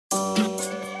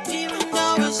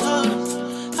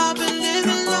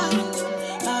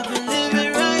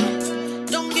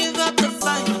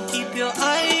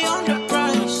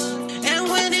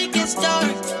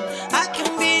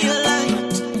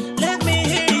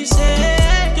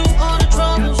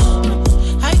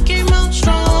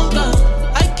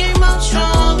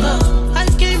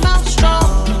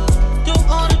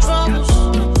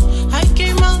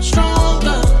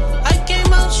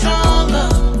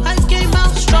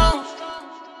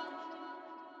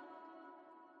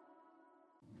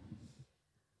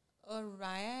All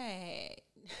right.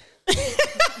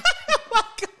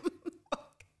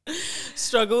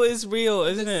 Struggle is real,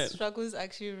 isn't The it? struggle is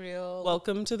actually real.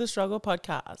 Welcome to the Struggle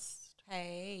Podcast.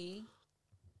 Hey.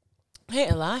 Hey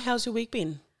Ella, how's your week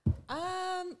been?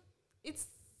 It's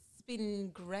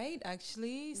been great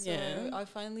actually. So Yeah. I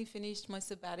finally finished my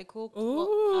sabbatical.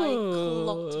 Ooh. I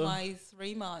clocked my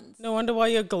 3 months. No wonder why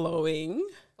you're glowing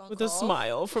Fuck with a off.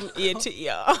 smile from ear to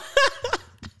ear.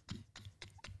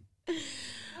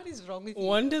 What is wrong with you?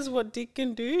 Wonders what Dick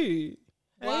can do.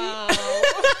 Wow.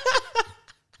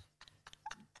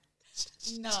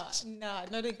 Nah,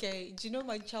 not okay. Do you know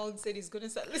my child said he's going to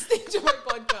start listening to my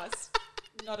podcast?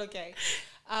 Not okay.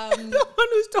 The one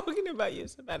who's talking about your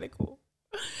sabbatical.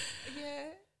 Yeah.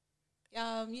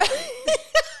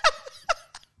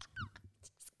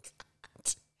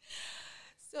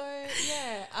 So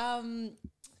yeah,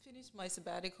 finished my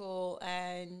sabbatical,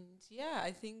 and yeah,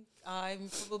 I think I'm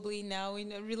probably now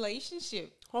in a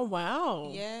relationship. Oh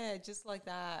wow. Yeah, just like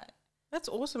that. That's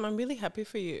awesome. I'm really happy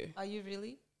for you. Are you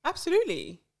really?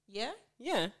 Absolutely. Yeah.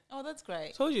 Yeah. Oh, that's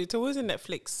great. Told you, it's always a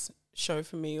Netflix show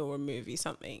for me or a movie,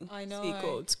 something. I know.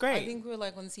 Sequel. It's great. I think we're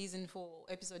like on season 4,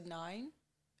 episode 9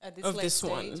 at this Of late this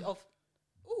stage one. of.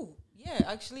 Oh, yeah,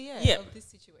 actually, yeah, Yeah. of this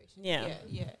situation. Yeah.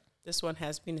 Yeah. This one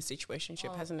has been a situationship,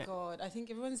 Oh hasn't it? God, I think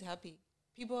everyone's happy.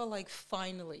 People are like,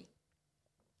 finally.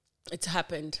 It's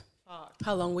happened. Fuck.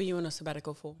 How long were you on a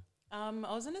sabbatical for? I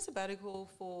was on a sabbatical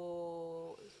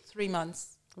for 3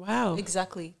 months. Wow.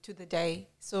 Exactly, to the day.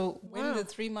 So when Wow. the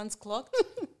 3 months clocked,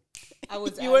 I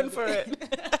was You out went of for it.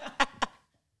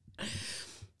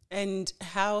 And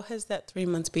how has that 3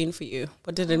 months been for you?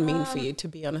 What did it mean for you to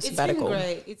be on a sabbatical? It's been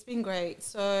great. It's been great.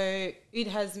 So it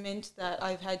has meant that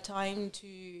I've had time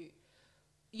to,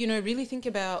 really think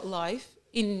about life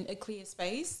in a clear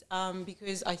space.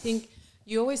 Because I think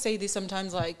you always say this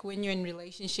sometimes, like when you're in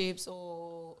relationships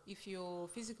or if you're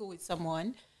physical with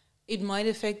someone, it might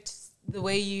affect the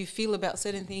way you feel about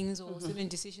certain things or certain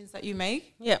decisions that you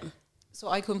make. Yeah. So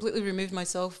I completely removed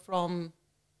myself from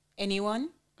anyone.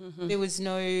 There was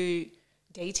no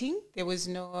dating. There was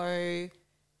no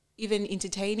even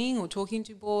entertaining or talking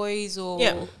to boys or,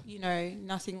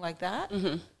 nothing like that.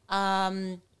 It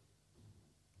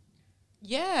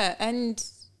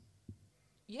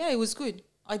was good.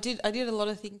 I did a lot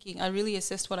of thinking. I really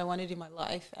assessed what I wanted in my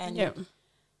life. And,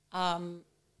 I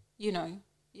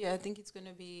think it's going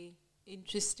to be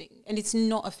interesting, and it's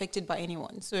not affected by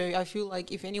anyone. So I feel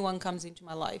like if anyone comes into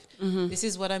my life, this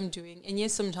is what I'm doing. And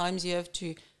yes, sometimes you have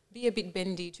to be a bit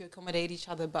bendy to accommodate each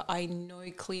other, but I know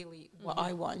clearly what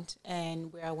I want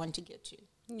and where I want to get to.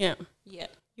 Yeah. Yeah.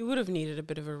 You would have needed a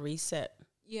bit of a reset.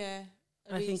 Yeah.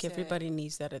 I think everybody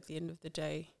needs that at the end of the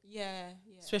day. Yeah.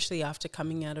 Especially after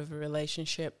coming out of a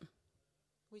relationship.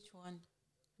 Which one?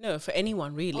 No, for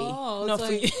anyone really. Oh, not so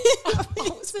for you. I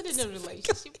wasn't in a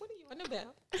relationship. What are you on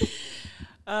about?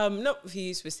 Not for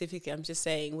you specifically. I'm just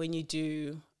saying when you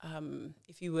do,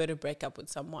 if you were to break up with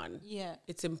someone, Yeah.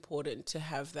 it's important to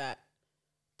have that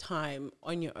time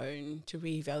on your own to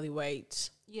reevaluate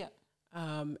Yeah.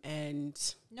 and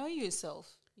Know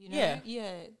yourself. Yeah.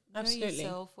 Know Absolutely.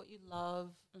 yourself, what you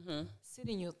love. Sit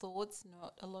in your thoughts.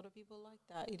 Not a lot of people like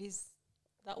that. It is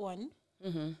that one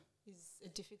is a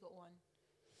difficult one.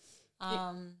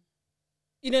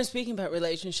 Speaking about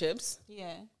relationships,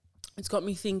 Yeah. it's got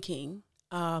me thinking.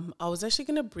 I was actually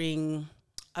going to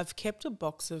I've kept a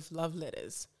box of love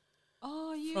letters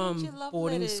Oh, you from your love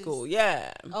boarding letters. school.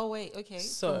 Yeah. Oh wait, okay.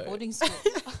 So- From boarding school.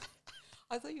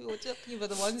 I thought you were talking about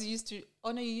the ones you used to.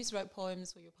 Oh no, you used to write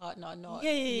poems for your partner, not.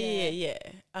 Yeah.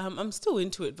 I'm still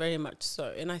into it very much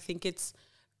so. And I think it's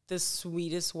the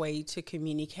sweetest way to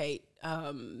communicate.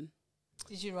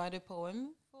 Did you write a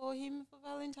poem for him for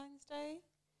Valentine's Day?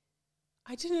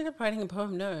 I didn't end up writing a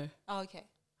poem, no. Oh, okay.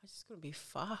 I just gonna be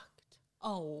fucked.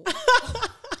 Oh,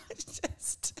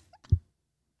 Just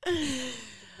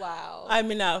wow.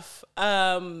 I'm enough.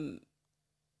 I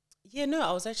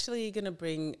was actually gonna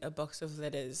bring a box of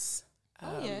letters.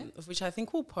 Of which I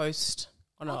think we'll post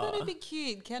on our that'd be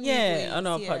cute. Can we please? on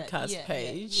our Yeah, podcast yeah,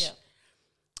 page.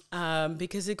 Yeah.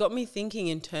 Because it got me thinking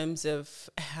in terms of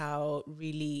how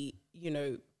really,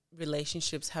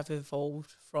 relationships have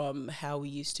evolved from how we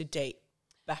used to date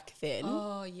back then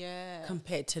Oh yeah.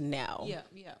 compared to now. Yeah.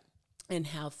 And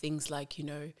how things like,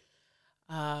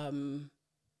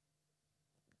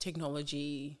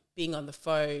 technology, being on the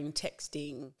phone,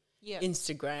 texting, Yeah.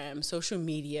 Instagram, social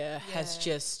media has Yeah.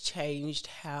 just changed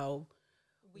how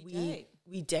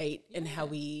we date and how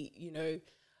we,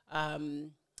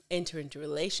 enter into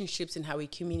relationships and how we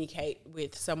communicate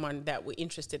with someone that we're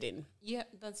interested in. Yeah,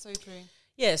 that's so true.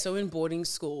 Yeah, so in boarding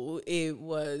school,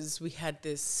 we had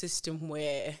this system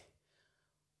where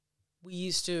we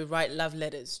used to write love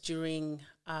letters during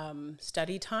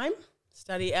study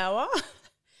hour.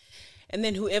 And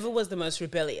then whoever was the most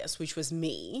rebellious, which was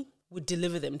me, would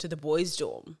deliver them to the boys'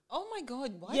 dorm. Oh my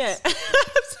God, what? Yeah.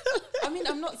 I mean,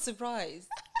 I'm not surprised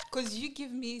because you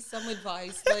give me some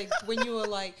advice, like when you were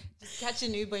like, just catch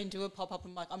an Uber and do a pop-up.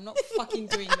 I'm like, I'm not fucking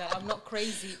doing that. I'm not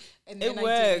crazy. And then It works,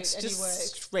 I do it and just it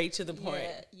works. straight to the point.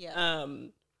 Yeah.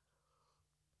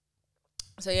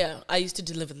 So yeah, I used to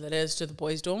deliver the letters to the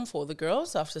boys' dorm for the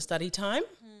girls after study time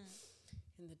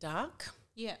in the dark.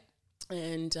 Yeah.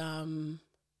 And In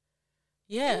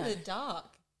yeah, the dark.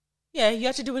 you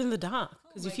had to do it in the dark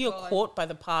because my if you're God. caught by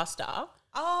the pastor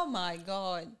Oh my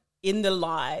God. in the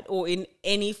light or in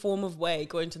any form of way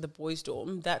going to the boys'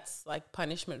 dorm, that's like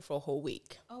punishment for a whole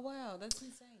week. Oh wow, that's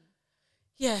insane.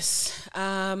 Yes.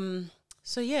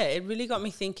 So yeah, it really got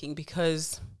me thinking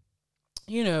because,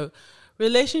 you know,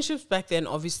 relationships back then,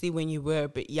 obviously when you were a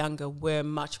bit younger, were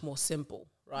much more simple,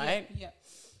 right? Yeah.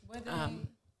 Were they?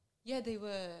 Yeah, they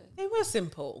were. They were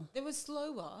simple. They were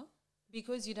slower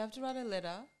because you'd have to write a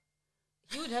letter.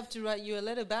 He would have to write you a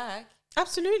letter back,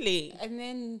 Absolutely. and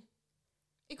then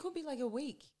it could be like a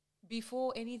week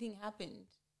before anything happened.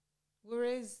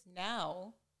 Whereas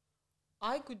now,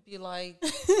 I could be like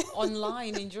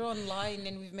online and you're online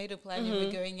and we've made a plan and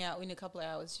we're going out in a couple of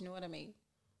hours. You know what I mean?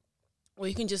 Or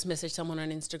you can just message someone on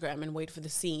Instagram and wait for the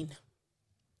scene.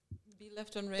 Be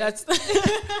left on red.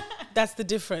 That's the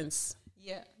difference.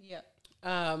 Yeah.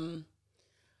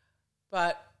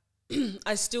 But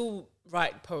I still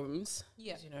write poems.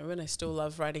 Yeah. You know, and I still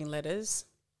love writing letters.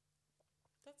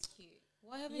 That's cute.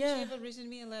 Why haven't Yeah. you ever written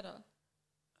me a letter?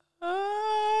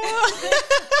 I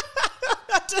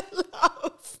don't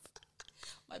love.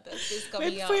 My birthday's coming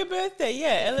Maybe up. for your birthday,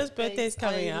 yeah. Ella's birthday's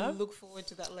coming I up. look forward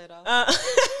to that letter.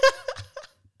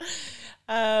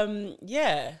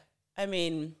 Yeah. I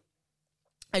mean,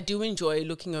 I do enjoy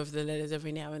looking over the letters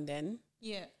every now and then.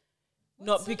 Yeah.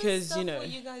 Not because, stuff you know. were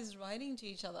you guys writing to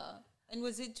each other? And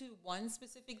was it to one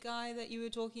specific guy that you were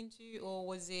talking to, or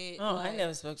was it? Oh, like, I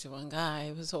never spoke to one guy.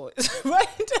 It was always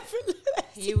writing different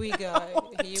letters. Here we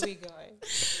go. Here we go.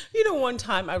 You know, one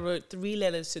time I wrote 3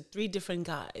 letters to 3 different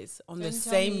guys on the Don't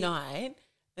tell same me- night,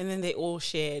 and then they all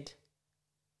shared.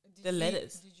 The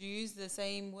letters. Did you use the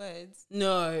same words?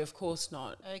 No, of course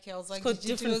not. Okay, I was like, got did you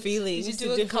different do a, feelings Did to you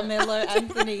do a different- Carmelo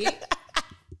Anthony?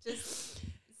 Just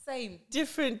same.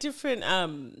 Different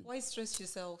Why stress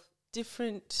yourself?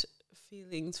 different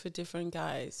feelings for different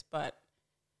guys, but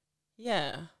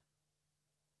yeah,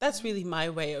 that's really my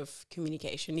way of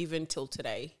communication, even till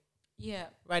today, Yeah.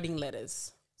 writing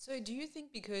letters. So do you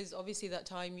think because obviously that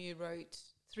time you wrote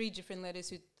 3 different letters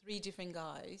to 3 different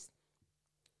guys,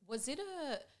 was it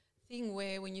a thing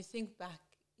where when you think back,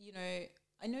 you know,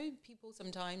 I know people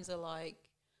sometimes are like,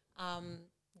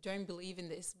 don't believe in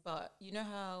this, but you know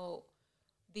how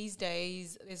these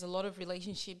days there's a lot of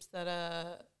relationships that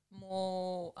are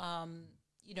more,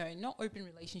 you know, not open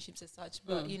relationships as such,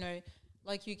 but, you know,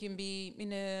 like you can be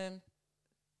in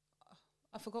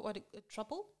I forgot what, a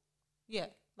trouble? Yeah,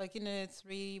 like in a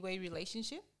 3-way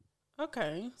relationship.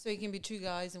 Okay. So it can be 2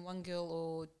 guys and 1 girl,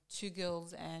 or 2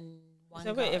 girls and 1 Is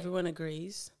that guy. where everyone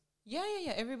agrees? Yeah.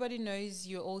 Everybody knows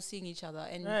you're all seeing each other.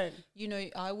 And, Right. you know,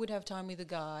 I would have time with a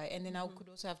guy and then I could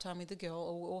also have time with the girl,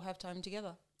 or we'll all have time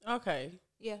together. Okay.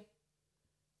 Yeah.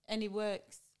 And it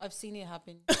works. I've seen it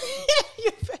happen.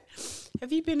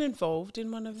 Have you been involved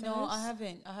in one of those? No, I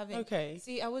haven't. Okay.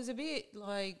 See, I was a bit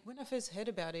like, when I first heard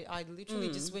about it, I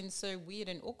literally just went so weird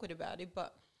and awkward about it.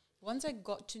 But once I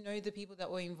got to know the people that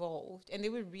were involved, and they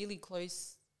were really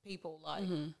close people, like,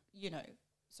 you know,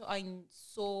 so I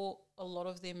saw a lot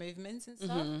of their movements and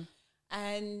stuff,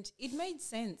 and it made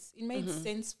sense. It made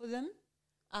sense for them.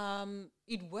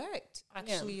 It worked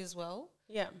actually as well.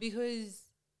 Yeah. Because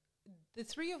the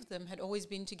 3 of them had always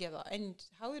been together. And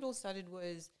how it all started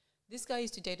was this guy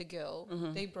used to date a girl.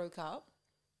 They broke up.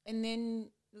 And then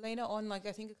later on, like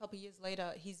I think a couple of years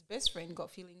later, his best friend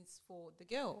got feelings for the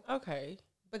girl. Okay.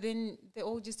 But then they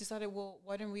all just decided, well,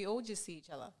 why don't we all just see each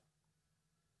other?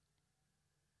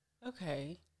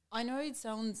 Okay. I know it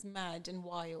sounds mad and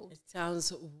wild. It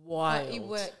sounds wild. But it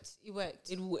worked. It worked.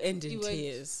 It will end in It worked.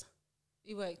 tears.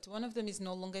 It worked. One of them is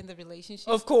no longer in the relationship.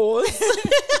 Of course.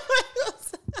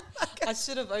 I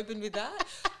should have opened with that.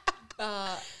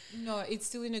 No, it's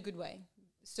still in a good way.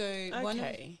 So one of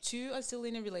Okay. 2 are still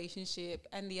in a relationship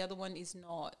and the other one is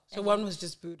not. So And one was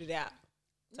just booted out.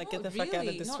 It's like, get not the fuck out of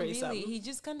really, this not threesome. really. He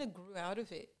just kind of grew out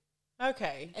of it.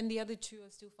 Okay. And the other 2 are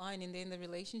still fine and they're in the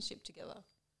relationship together.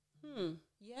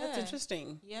 Yeah. That's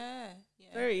interesting. Yeah.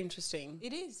 Very interesting.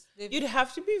 It is. They've- You'd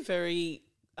have to be very,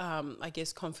 I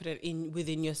guess, confident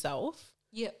within yourself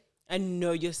yeah. and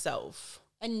know yourself.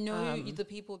 And know the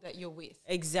people that you're with.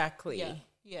 Exactly. Yeah.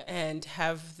 Yeah. And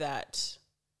have that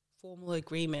formal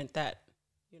agreement that,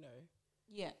 you know,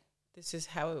 yeah, this is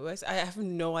how it works. I have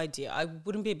no idea. I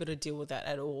wouldn't be able to deal with that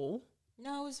at all.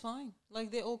 No, it was fine.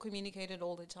 Like, they all communicated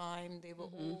all the time. They were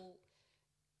all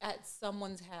at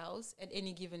someone's house at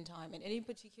any given time. At any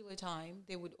particular time,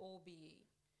 they would all be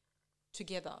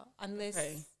together.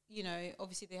 Unless, you know,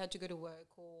 obviously they had to go to work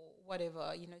or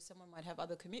whatever. You know, someone might have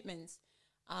other commitments.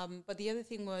 But the other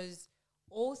thing was,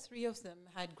 all three of them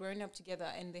had grown up together,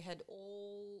 and they had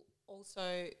all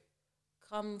also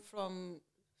come from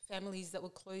families that were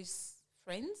close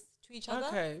friends to each other.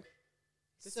 Okay.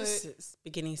 This is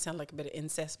beginning to sound like a bit of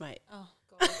incest, mate. Oh,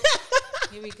 God.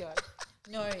 Here we go.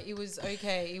 No, it was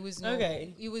okay. It was normal.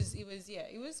 Okay. It was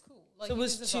cool. Like, So it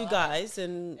was two guys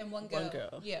and one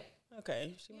girl. Yeah.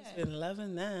 Okay. She must have been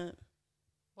loving that.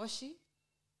 Was she?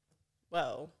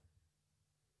 Well.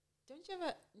 Don't you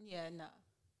ever... Yeah, no.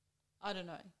 I don't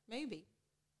know. Maybe.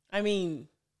 I mean,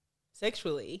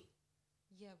 sexually.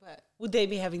 Yeah, but... Would they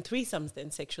be having threesomes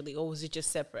then sexually, or was it just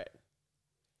separate?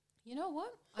 You know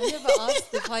what? I never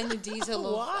asked the finer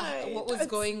detail of what was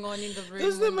going on in the room.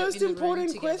 Those are the most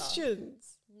important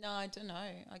questions. No, I don't know.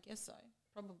 I guess so.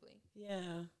 Probably.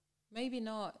 Yeah. Maybe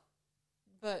not.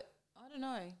 But I don't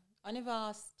know. I never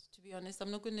asked, to be honest. I'm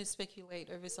not going to speculate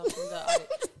over something that I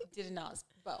didn't ask.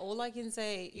 But all I can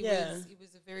say, it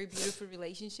was a very beautiful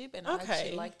relationship, and I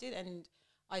actually liked it, and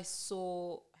I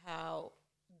saw how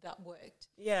that worked.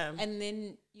 Yeah. And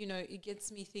then, you know, it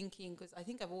gets me thinking, because I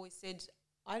think I've always said,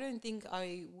 I don't think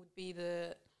I would be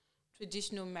the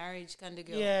traditional marriage kind of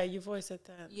girl. Yeah, you've always said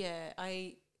that.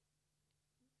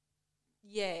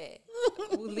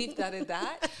 We'll leave that at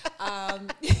that.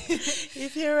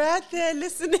 If you're out there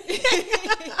listening.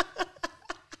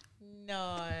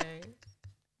 No.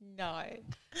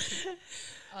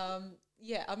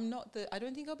 I'm not I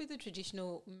don't think I'll be the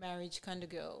traditional marriage kind of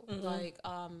girl. Like,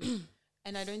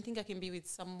 and I don't think I can be with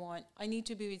someone. I need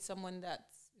to be with someone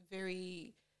that's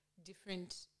very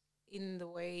different in the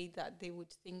way that they would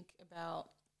think about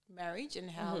marriage and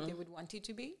how they would want it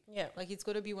to be. Yeah. Like, it's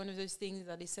got to be one of those things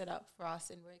that is set up for us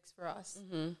and works for us.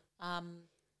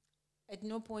 At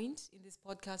no point in this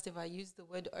podcast have I used the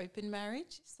word open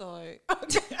marriage. So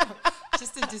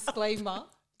just a disclaimer.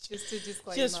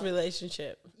 Just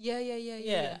relationship. Yeah.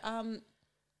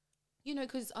 You know,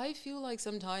 because I feel like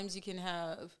sometimes you can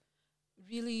have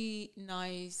really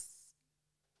nice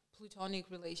platonic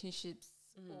relationships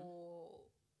or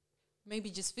maybe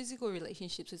just physical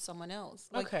relationships with someone else.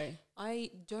 Like,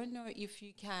 I don't know if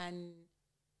you can...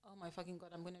 Oh, my fucking God,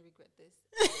 I'm going to regret this.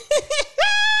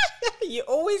 You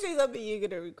always say something you're going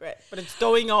to regret, but it's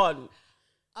going on.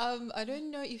 I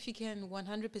don't know if you can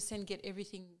 100% get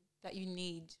everything that you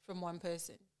need from one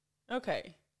person.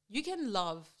 Okay. You can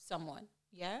love someone,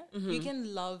 yeah? You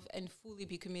can love and fully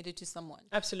be committed to someone.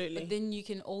 Absolutely. But then you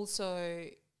can also...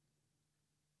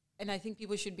 And I think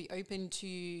people should be open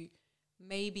to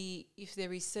maybe if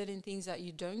there is certain things that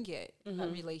you don't get in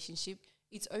that relationship,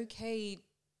 it's okay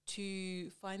to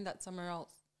find that somewhere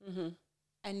else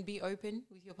and be open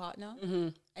with your partner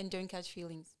and don't catch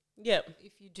feelings. Yeah.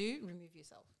 If you do, remove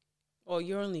yourself. Well,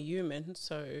 you're only human,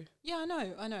 so... Yeah, I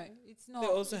know. It's not...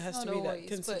 There also has to be always, that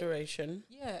consideration.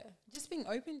 Yeah, just being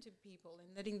open to people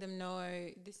and letting them know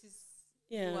this is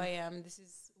who I am, this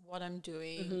is what I'm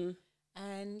doing.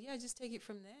 And just take it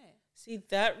from there. See,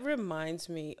 that reminds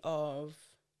me of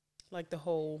like the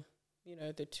whole, you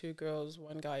know, the two girls,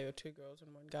 one guy, or two girls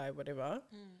and one guy, whatever.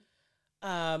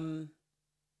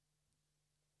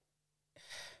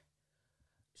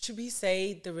 Should we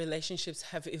say the relationships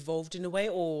have evolved in a way,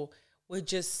 or we're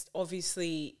just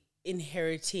obviously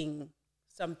inheriting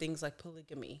some things like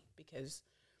polygamy? Because,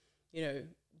 you know,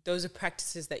 those are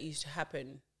practices that used to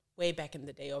happen way back in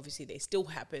the day. Obviously, they still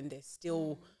happen. There's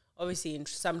still... obviously in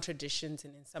some traditions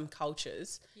and in some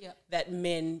cultures that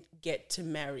men get to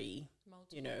marry,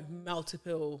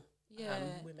 multiple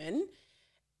women,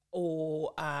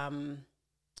 or,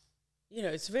 you know,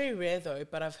 it's very rare though,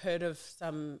 but I've heard of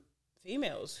some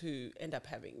females who end up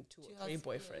having two or three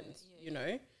boyfriends, you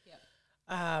know?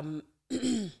 I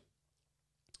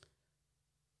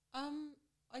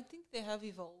think they have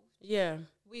evolved. Yeah.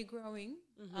 We're growing,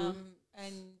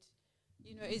 and...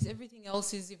 You know, as everything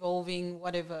else is evolving,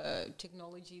 whatever,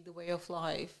 technology, the way of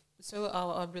life, so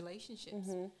are our relationships.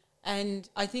 And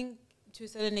I think to a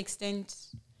certain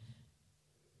extent,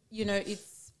 you know,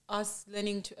 it's us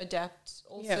learning to adapt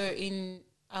also in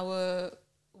our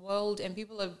world, and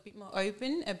people are a bit more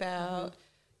open about,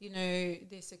 you know,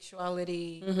 their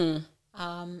sexuality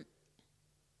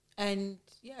and,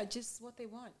 just what they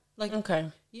want. Like, Okay.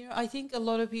 you know, I think a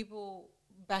lot of people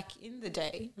back in the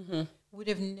day would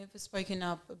have never spoken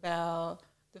up about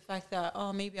the fact that,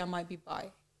 oh, maybe I might be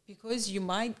bi. Because you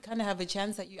might kind of have a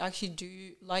chance that you actually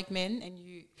do like men and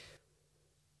you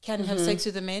can have sex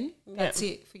with the men. That's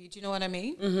it for you. Do you know what I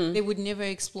mean? They would never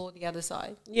explore the other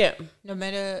side. Yeah. No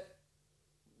matter,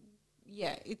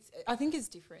 I think it's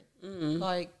different.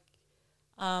 Like,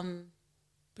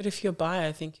 But if you're bi,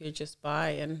 I think you're just bi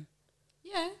and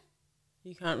yeah.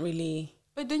 you can't really...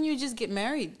 But then you just get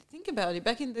married. Think about it.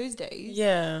 Back in those days,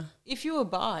 Yeah. if you were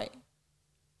bi,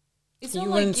 it's You not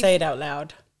wouldn't like say it out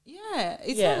loud. yeah,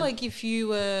 it's Yeah. not like if you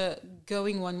were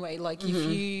going one way. Like if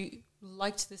you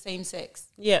liked the same sex,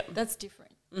 Yeah. that's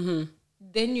different.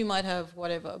 Then you might have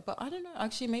whatever. But I don't know.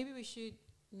 Actually, maybe we should.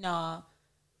 Nah,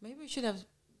 maybe we should have.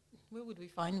 Where would we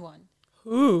find one?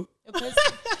 Who? A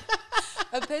person,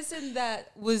 a person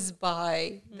that was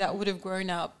bi that would have grown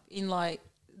up in like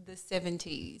the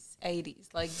 70s, 80s,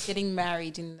 like getting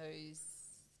married in those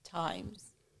times.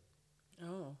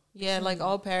 Oh. Yeah, like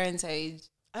our parents' age.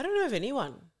 I don't know of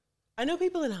anyone. I know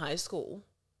people in high school.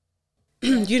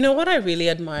 You know what I really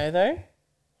admire though?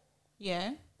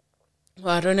 Yeah.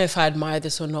 Well, I don't know if I admire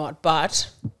this or not, but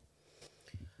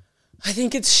I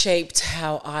think it's shaped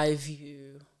how I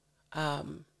view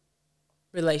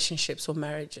relationships or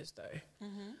marriages though.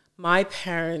 My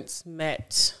parents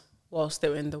met whilst they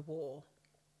were in the war.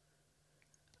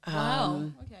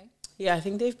 Wow. Okay. Yeah, I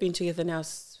think they've been together now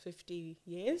 50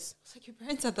 years. It's like your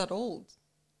parents are that old.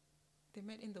 They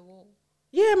met in the war.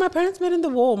 Yeah, my parents met in the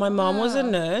war. My mom was a Wow.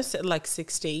 nurse at like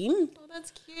 16 Oh,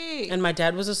 that's cute. and my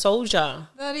dad was a soldier.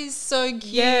 That is so cute.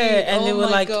 Yeah, and oh they were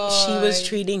my like, she was God.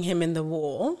 treating him in the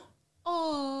war.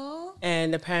 Aw.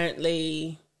 And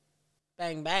apparently,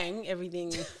 bang, bang,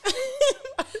 everything.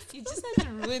 You just had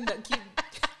to ruin that cute.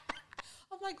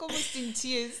 I'm like almost in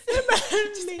tears.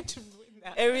 apparently, to ruin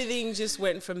that. everything just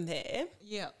went from there.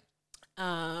 Yeah.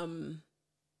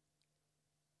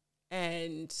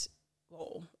 And,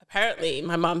 well, apparently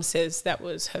my mum says that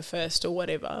was her first or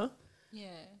whatever. Yeah.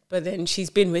 But then she's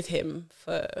been with him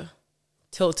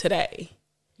till today.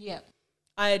 Yeah.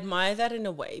 I admire that in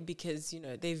a way because, you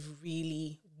know, they've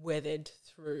really weathered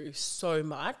through so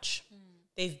much.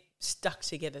 They've stuck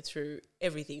together through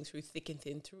everything, through thick and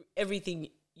thin, through everything,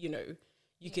 you know,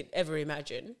 you could ever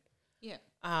imagine. Yeah.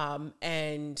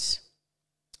 And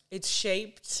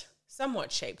it's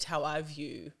somewhat shaped how I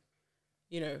view,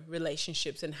 you know,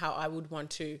 relationships and how I would want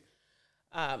to,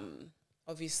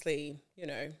 obviously, you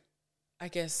know, I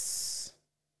guess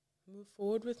move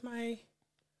forward with my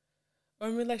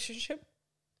own relationship,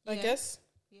 I Yeah. guess.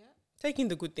 Yeah. Taking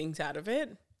the good things out of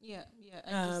it. Yeah. Yeah.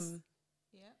 And just,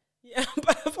 yeah. Yeah,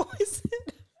 but I've always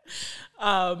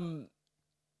said,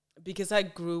 because I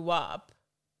grew up,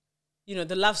 you know,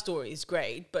 the love story is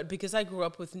great, but because I grew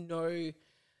up with no, you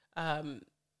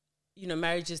know,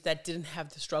 marriages that didn't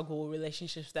have the struggle, or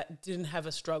relationships that didn't have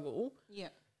a struggle, Yeah.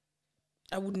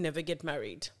 I would never get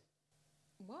married.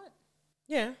 What?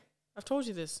 Yeah, I've told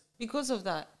you this. Because of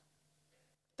that.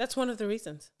 That's one of the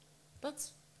reasons.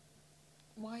 That's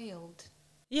wild.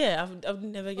 Yeah, I would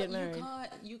never get But married.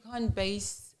 you can't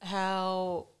base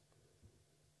how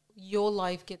your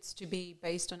life gets to be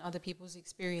based on other people's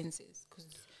experiences because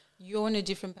you're on a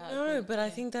different path. No, but I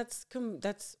think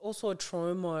that's also a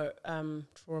trauma.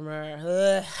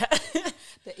 The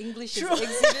English is Trauma.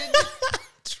 exited,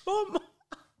 Trauma.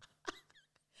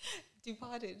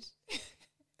 departed.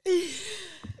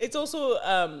 It's also,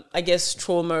 I guess,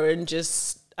 trauma and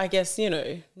just, I guess, you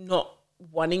know, not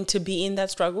wanting to be in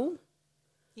that struggle.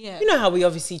 Yeah. You know how we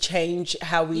obviously change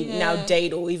how we now Yeah.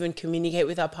 date or even communicate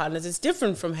with our partners. It's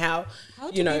different from how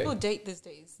do you know. people date these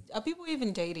days? Are people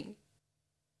even dating?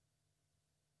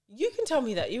 You can tell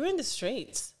me that. You're in the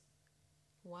streets.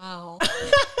 Wow.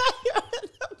 You're in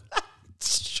the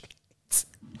streets.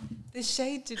 The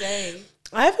shade today.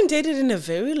 I haven't dated in a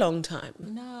very long time.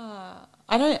 Nah.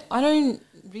 I don't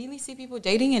really see people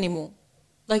dating anymore.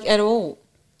 Like at all.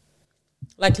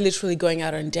 Like literally going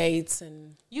out on dates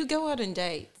and... You go out on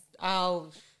dates.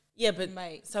 Yeah, but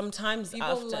Mate, sometimes people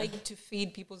after... like to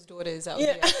feed people's daughters out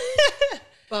Yeah. here.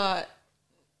 But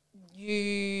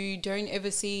you don't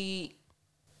ever see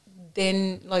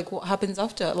then like what happens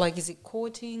after. Like is it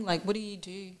courting? Like what do you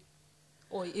do?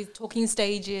 Or is talking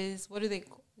stages? What do they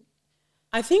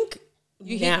I think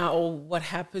You hit- now what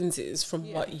happens is, from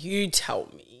Yeah. what you tell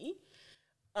me,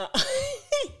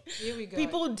 Here we go.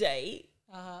 people date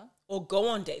Uh-huh. or go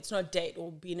on dates, not date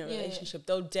or be in a Yeah, yeah. relationship.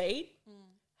 They'll date,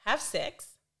 have sex,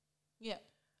 Yeah.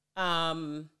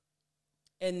 and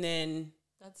then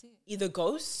That's it. either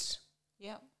ghost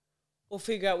Yeah. or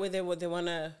figure out whether they want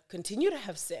to continue to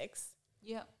have sex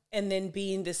Yeah. and then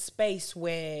be in this space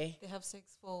where they have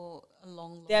sex for a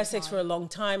long they have sex time. for a long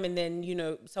time, and then, you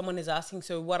know, someone is asking,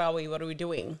 so what are we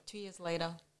doing? 2 years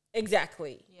later.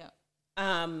 Exactly.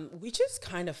 Yeah. Which is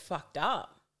kind of fucked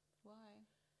up. Why?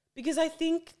 Because I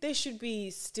think there should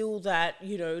be still that,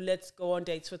 you know, let's go on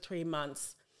dates for 3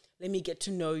 months. Let me get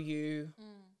to know you.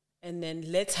 And then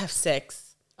let's have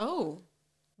sex. Oh.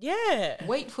 Yeah.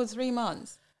 Wait for 3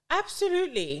 months.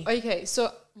 Absolutely. Okay,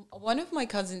 so one of my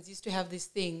cousins used to have this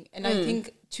thing, and I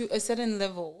think to a certain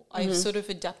level, I've sort of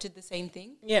adapted the same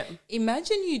thing. Yeah.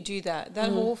 Imagine you do that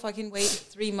whole fucking wait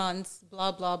 3 months,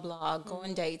 blah, blah, blah, go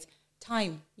on dates.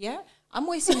 Time, yeah? I'm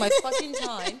wasting my fucking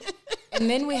time. And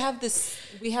then we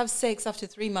have sex after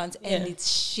 3 months, and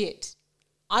it's shit.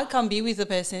 I can't be with a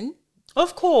person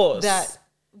Of course. that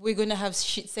we're going to have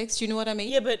shit sex. Do you know what I mean?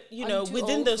 Yeah, but, you know,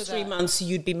 within those 3 months,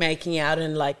 you'd be making out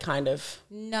and, like, kind of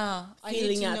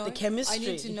feeling out the chemistry. I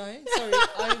need to know. Sorry,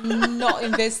 I'm not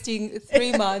investing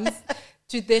 3 months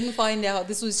to then find out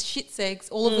this was shit sex.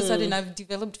 All of a sudden, I've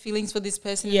developed feelings for this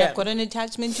person and I've got an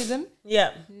attachment to them.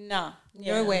 Yeah. Nah,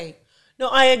 no way. No,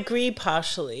 I agree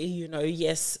partially. You know,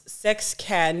 yes, sex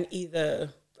can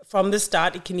either, from the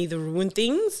start, it can either ruin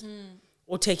things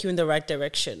or take you in the right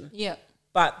direction. Yeah.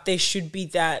 But there should be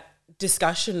that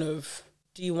discussion of,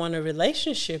 do you want a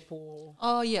relationship, or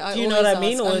Oh yeah, do you know what I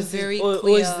mean? Or is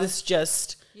this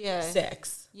just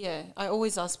sex? Yeah, I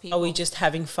always ask people. Are we just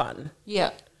having fun?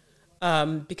 Yeah.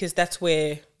 Because that's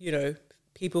where, you know,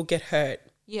 people get hurt.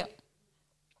 Yeah.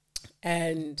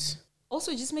 And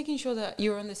also just making sure that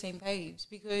you're on the same page,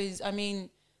 because I mean,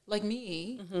 like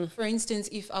me, for instance,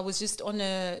 if I was just on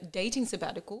a dating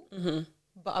sabbatical,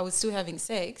 but I was still having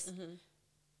sex,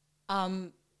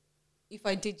 if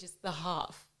I did just the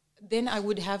half, then I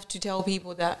would have to tell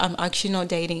people that I'm actually not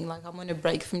dating. Like, I'm on a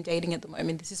break from dating at the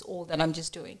moment. This is all that I'm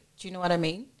just doing. Do you know what I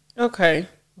mean? Okay.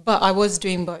 But I was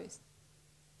doing both.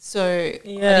 So I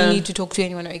didn't need to talk to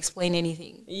anyone or explain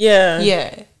anything. Yeah.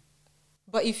 Yeah.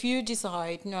 But if you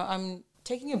decide, no, I'm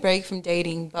taking a break from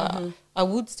dating, but I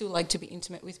would still like to be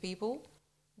intimate with people,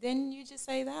 then you just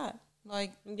say that.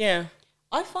 Like, yeah.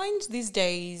 I find these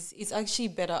days it's actually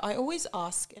better. I always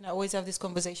ask and I always have this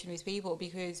conversation with people,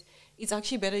 because it's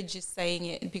actually better just saying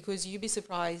it, because you'd be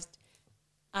surprised.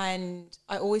 And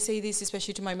I always say this,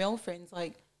 especially to my male friends,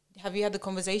 like, have you had the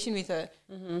conversation with her?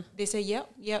 They say, yep.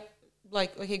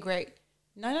 Like, okay, great.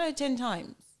 9 out of 10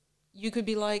 times, you could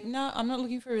be like, no, I'm not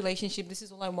looking for a relationship. This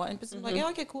is all I want. And the person's like, yeah,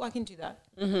 okay, cool, I can do that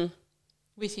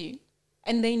with you.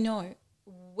 And they know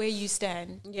where you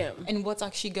stand and what's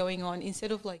actually going on,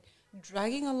 instead of like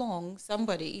dragging along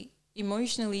somebody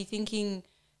emotionally thinking,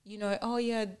 you know, oh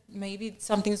yeah, maybe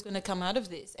something's going to come out of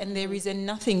this, and there is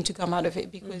nothing to come out of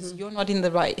it because you're not in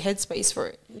the right headspace for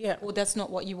it. Yeah. Or that's not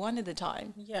what you want at the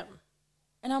time. Yeah.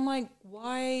 And I'm like,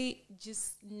 why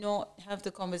just not have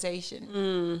the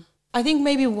conversation? I think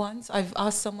maybe once I've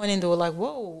asked someone and they were like,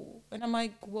 whoa. And I'm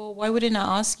like, well, why wouldn't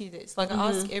I ask you this? Like, I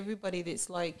ask everybody this.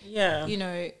 Like, you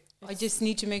know, I just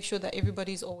need to make sure that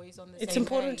everybody's always on the same page. It's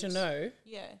important to know.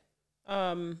 Yeah.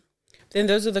 Then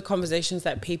those are the conversations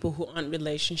that people who aren't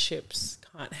relationships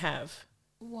can't have.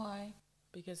 Why?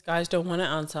 Because guys don't want to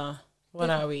answer, what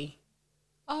are we?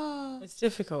 It's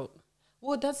difficult.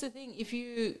 Well, that's the thing. If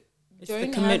you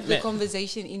don't have the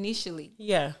conversation initially.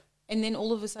 Yeah. And then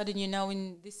all of a sudden you're now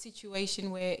in this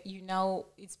situation where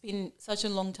it's been such a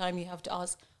long time, you have to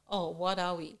ask, oh, what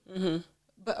are we?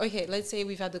 But okay, let's say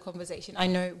we've had the conversation. I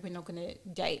know we're not going to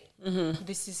date.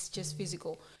 This is just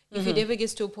physical. If it ever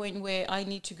gets to a point where I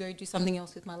need to go do something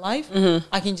else with my life,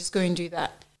 I can just go and do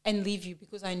that and leave you,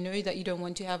 because I know that you don't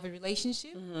want to have a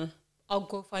relationship. I'll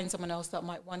go find someone else that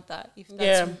might want that if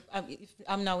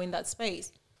I'm now in that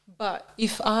space. But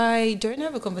if I don't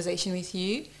have a conversation with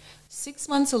you, 6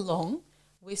 months along,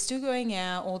 we're still going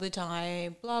out all the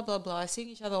time, blah, blah, blah, seeing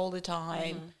each other all the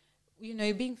time, you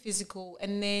know, being physical.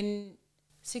 And then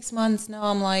 6 months now,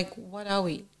 I'm like, what are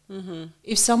we?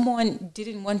 If someone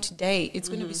didn't want to date, it's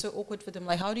going to be so awkward for them.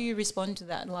 Like, how do you respond to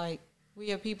that? Like,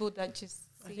 we are people that just...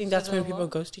 I think that's when people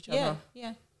ghost each other.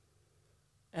 Yeah.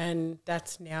 And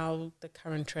that's now the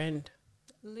current trend.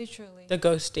 Literally. The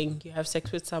ghosting. You have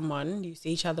sex with someone, you see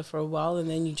each other for a while, and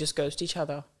then you just ghost each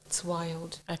other. It's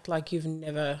wild. Act like you've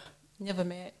never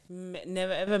met.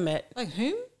 Never ever met. Like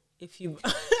whom? If you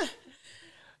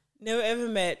never ever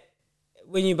met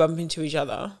when you bump into each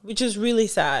other, which is really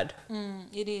sad.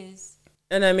 It is.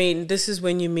 And I mean, this is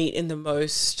when you meet in the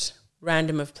most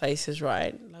random of places,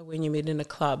 right? Like when you meet in a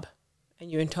club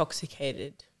and you're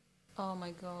intoxicated. Oh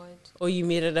my God. Or you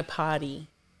meet at a party.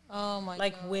 Oh my God.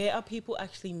 Like, where are people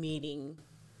actually meeting?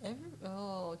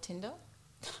 Tinder?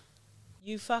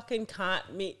 You fucking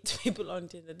can't meet people on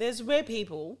Tinder. There's rare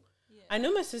people. Yeah. I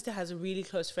know my sister has a really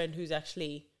close friend who's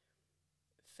actually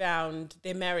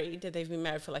they're married, they've been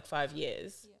married for like 5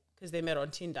 years because they met on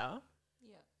Tinder.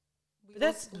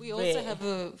 Yeah. We also have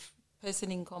a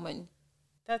person in common.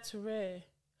 That's rare.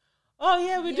 Oh,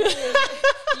 yeah, we do.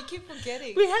 You keep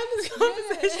forgetting. We had this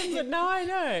conversation, but now I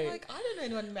know. Like, I don't know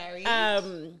anyone married.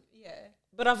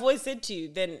 But I've always said to you,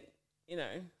 then, you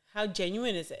know, how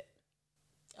genuine is it?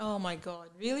 Oh, my God.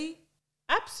 Really?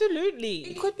 Absolutely.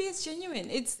 It could be as genuine.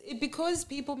 Because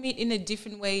people meet in a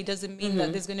different way doesn't mean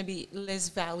that there's going to be less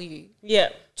value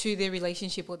to their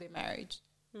relationship or their marriage.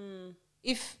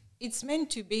 If it's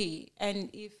meant to be, and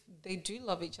if they do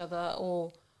love each other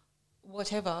or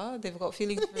whatever, they've got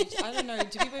feelings for each other. I don't know.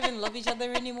 Do people even love each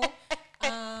other anymore?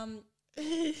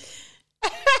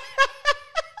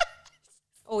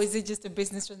 Or is it just a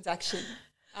business transaction?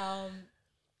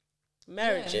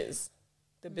 Marriages.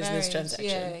 The business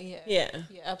transaction. Yeah,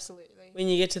 absolutely. When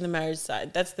you get to the marriage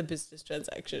side, that's the business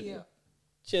transaction. Yeah.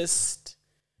 Just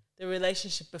the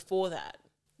relationship before that.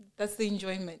 That's the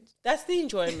enjoyment.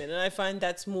 And I find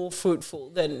that's more fruitful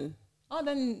than... Oh,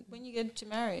 then when you get to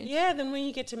marriage. Yeah, then when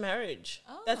you get to marriage.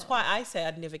 Oh. That's why I say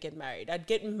I'd never get married. I'd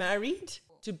get married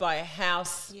to buy a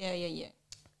house. Yeah.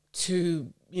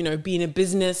 To, you know, be in a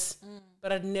business.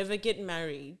 But I'd never get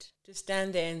married to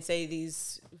stand there and say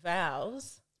these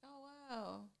vows.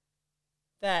 Wow.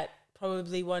 That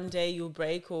probably one day you'll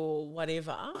break or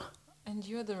whatever. And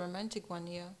you're the romantic one,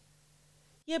 yeah.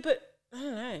 Yeah, but I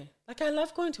don't know. Like, I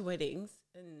love going to weddings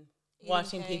and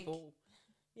watching people.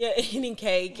 Yeah, eating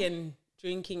cake and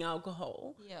drinking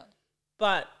alcohol. Yeah.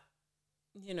 But,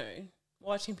 you know,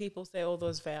 watching people say all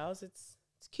those vows, it's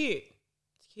cute.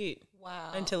 It's cute.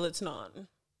 Wow. Until it's not.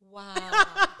 Wow.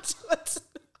 Until it's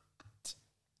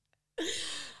not.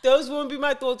 Those won't be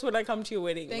my thoughts when I come to your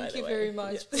wedding. Thank you very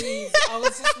much. Please. I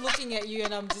was just looking at you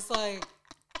and I'm just like,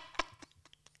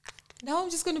 now I'm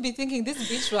just going to be thinking, this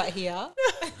bitch right here.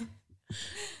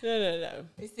 No.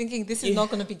 He's thinking this is not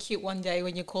going to be cute one day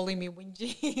when you're calling me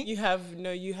whingy. You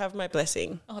have my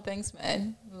blessing. Oh, thanks,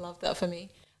 man. Love that for me.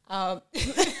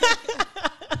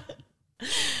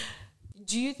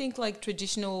 Do you think like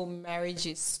traditional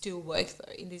marriages still work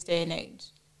though in this day and age?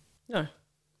 No.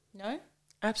 No?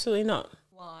 Absolutely not.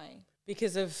 Why?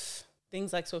 Because of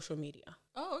things like social media.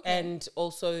 Oh, okay. And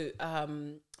also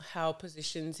how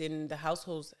positions in the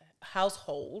household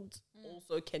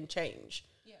also can change.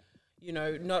 Yeah. You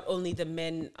know, not only the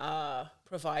men are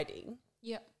providing.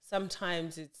 Yeah.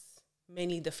 Sometimes it's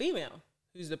mainly the female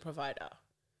who's the provider.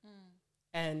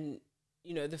 And,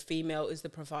 you know, the female is the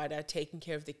provider, taking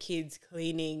care of the kids,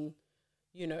 cleaning,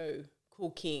 you know,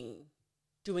 cooking,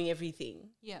 doing everything.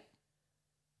 Yeah.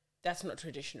 That's not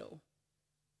traditional.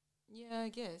 Yeah, I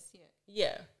guess, yeah.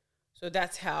 Yeah. So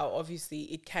that's how, obviously,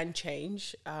 it can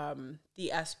change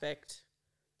the aspect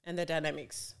and the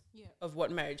dynamics of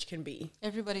what marriage can be.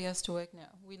 Everybody has to work now.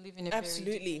 We live in a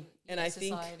absolutely, very and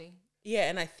society.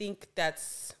 And I think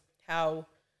that's how,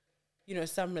 you know,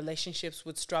 some relationships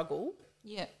would struggle.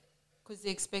 Yeah, because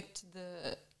they expect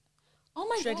the... Oh,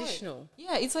 my traditional. God.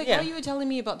 Yeah, it's like how you were telling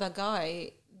me about that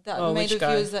guy that made of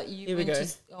yours that you went to...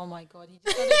 Oh, my God.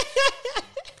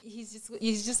 He's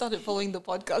just started following the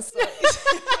podcast. So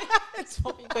it's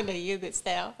probably going to hear this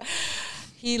now.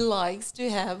 He likes to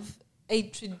have a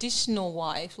traditional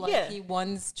wife. Like he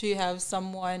wants to have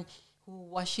someone who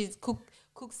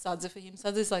cooks sadza for him.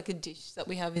 Sadza is like a dish that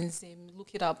we have in Zim.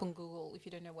 Look it up on Google if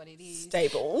you don't know what it is.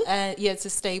 Staple. It's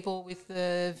a staple with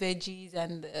the veggies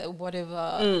and the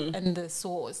whatever and the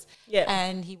sauce. Yeah.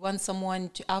 And he wants someone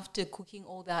to, after cooking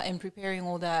all that and preparing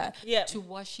all that, to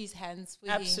wash his hands for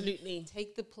him. Absolutely.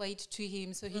 Take the plate to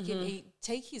him so he can eat.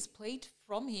 Take his plate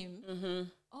from him. Mm-hmm.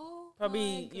 Oh,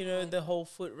 probably, you know, the whole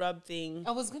foot rub thing.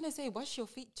 I was going to say, wash your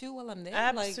feet too while I'm there.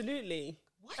 Absolutely.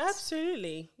 Like, what?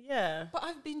 Absolutely, yeah. But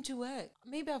I've been to work.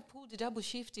 Maybe I've pulled a double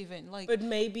shift even. But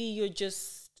maybe he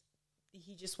just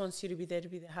wants you to be there to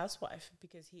be the housewife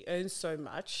because he earns so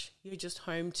much. You're just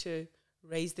home to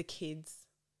raise the kids.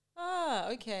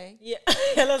 Ah, okay. Yeah.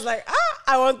 And I was like,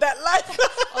 I want that life.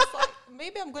 I was like,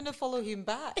 maybe I'm going to follow him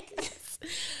back.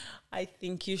 I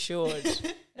think you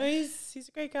should. No, he's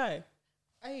a great guy.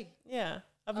 Hey. Yeah.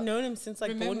 I've known him since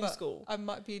boarding school. I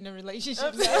might be in a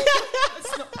relationship now.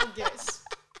 Let's not forget.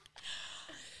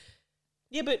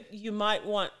 Yeah, but you might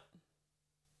want...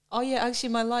 Oh, yeah, actually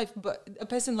my life. But a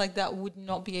person like that would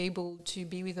not be able to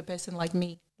be with a person like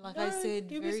me. Like I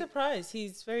said... You'll be surprised.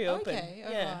 He's very open. Okay,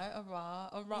 all right.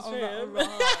 He's very open.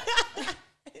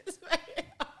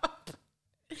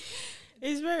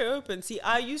 He's very open. See,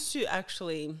 I used to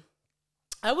actually...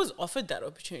 I was offered that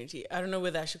opportunity. I don't know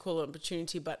whether I should call it an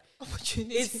opportunity, but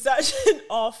Opportunity. it's such an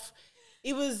off.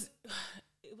 It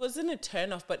wasn't a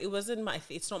turn off, but it wasn't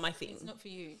it's not my thing. It's not for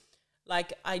you.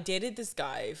 Like, I dated this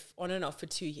guy on and off for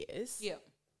 2 years. Yeah.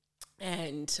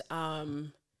 And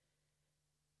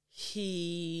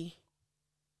he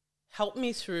helped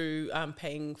me through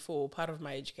paying for part of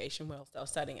my education whilst I was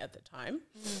studying at the time.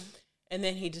 And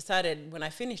then he decided, when I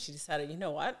finished, he decided, you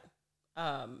know what?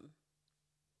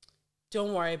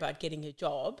 Don't worry about getting a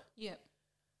job. Yeah.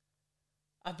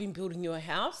 I've been building you a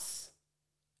house.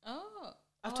 Oh.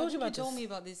 I've told you about this. You told me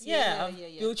about this. Yeah,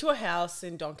 I've built you a house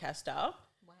in Doncaster.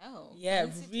 Wow. Yeah,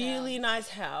 really nice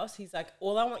house. He's like,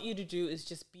 all I want you to do is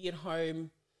just be at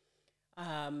home,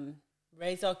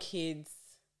 raise our kids,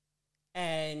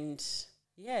 and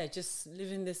yeah, just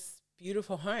live in this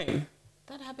beautiful home.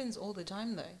 That happens all the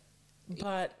time, though.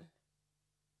 But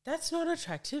that's not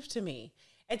attractive to me.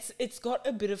 It's got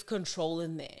a bit of control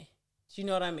in there. Do you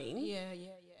know what I mean? Yeah.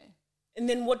 And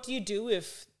then what do you do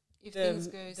if things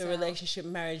go the south? relationship,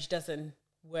 marriage doesn't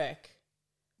work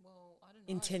Well, I don't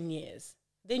know. in 10 years?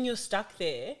 Then you're stuck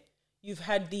there. You've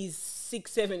had these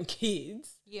 6, 7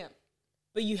 kids. Yeah.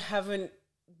 But you haven't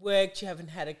worked, you haven't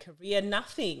had a career,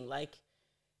 nothing. Like,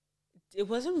 it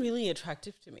wasn't really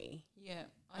attractive to me. Yeah.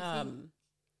 I think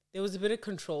There was a bit of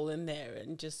control in there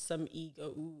and just some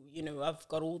ego. Ooh, you know, I've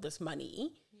got all this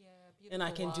money and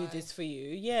I can do this for you.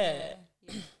 Yeah.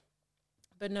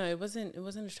 But no, it wasn't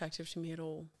attractive to me at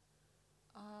all.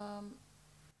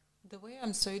 The way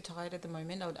I'm so tired at the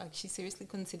moment, I would actually seriously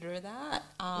consider that.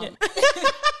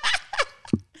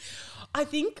 I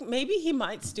think maybe he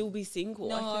might still be single.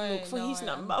 No, I can look for his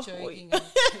number I'm for joking, you. I'm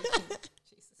joking.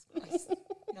 Jesus Christ.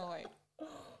 No.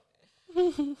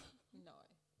 No.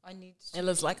 I need to.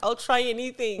 Ella's like, I'll try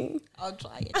anything. I'll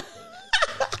try anything.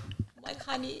 I'm like,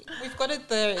 honey, we've got a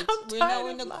third. We're now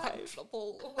in a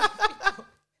quadruple.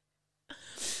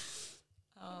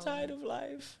 I'm tired of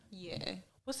life. Yeah.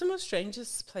 What's the most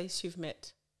strangest place you've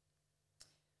met?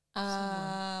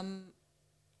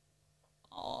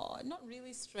 Not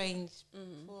really strange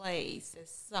place as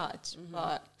such,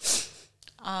 but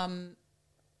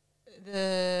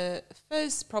the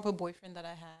first proper boyfriend that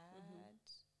I had.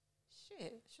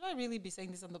 Shit, should I really be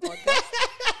saying this on the podcast?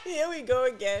 Here we go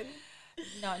again.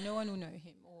 No one will know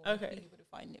him or be able to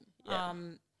find him. Yeah.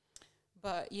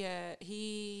 But yeah,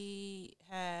 he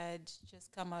had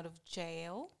just come out of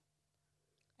jail,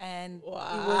 and what?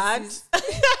 it was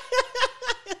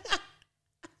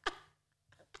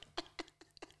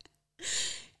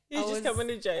You just come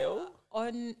into jail.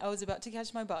 I was about to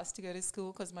catch my bus to go to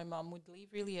school because my mum would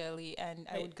leave really early, and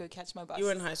I would go catch my bus. You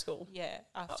were in high school. Yeah,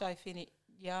 after I finished.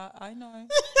 Yeah, I know.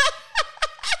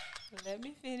 Let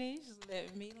me finish.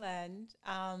 Let me land.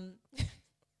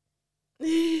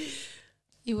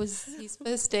 It was his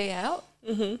first day out,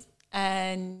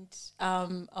 and I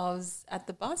was at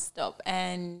the bus stop,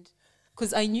 and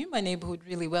because I knew my neighborhood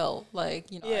really well,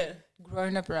 like, you know, I'd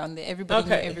grown up around there. Everybody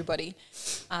knew everybody.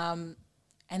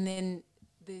 And then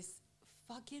this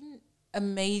fucking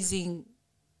amazing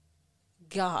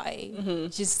guy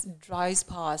just drives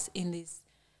past in this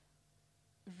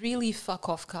really fuck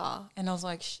off car, and I was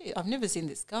like, shit, I've never seen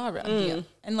this car around here.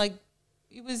 And like,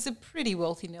 it was a pretty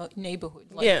wealthy neighborhood.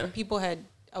 Like, people had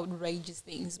outrageous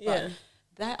things, but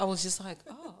that I was just like,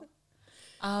 oh.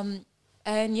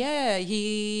 And yeah,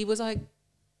 he was like,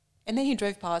 and then he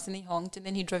drove past and he honked, and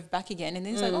then he drove back again, and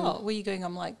then he's like, oh, where are you going?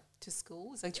 I'm like, to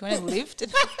school. He's like, do you want to lift?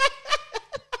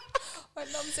 My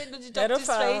mum said not to talk to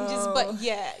strangers, but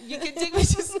yeah, you can take me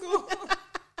to school.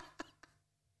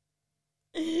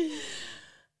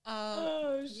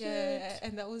 Oh shit! Yeah,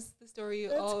 and that was the story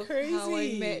That's of crazy. how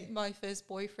I met my first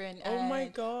boyfriend. Oh my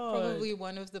and God. Probably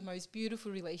one of the most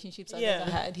beautiful relationships I've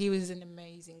ever had. He was an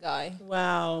amazing guy.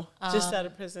 Wow! Just out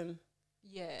of prison.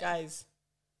 Yeah, Guys,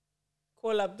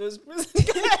 call up those prison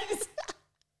guys.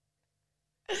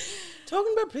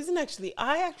 Talking about prison, actually,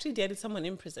 I actually dated someone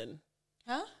in prison.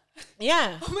 huh?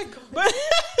 Yeah. Oh my God!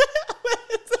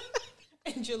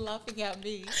 And you're laughing at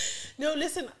me. No,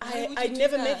 listen, Why would I you do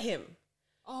never that? met him.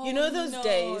 Oh, You know those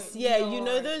days? Yeah, you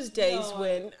know those days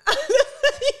when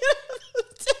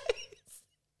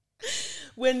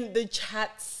when the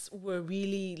chats were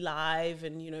really live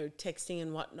and, you know, texting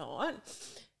and whatnot.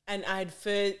 And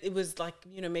it was like,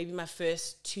 you know, maybe my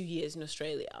first 2 years in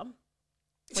Australia.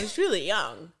 I was really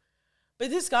young. But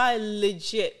this guy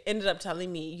legit ended up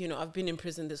telling me, you know, I've been in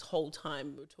prison this whole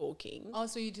time we're talking. Oh,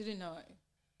 so you didn't know?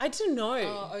 I didn't know.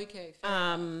 Oh, okay. Fair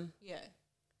enough. Yeah.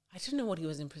 I didn't know what he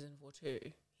was in prison for too.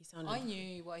 He sounded. I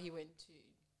knew why he went to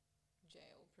jail,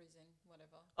 prison,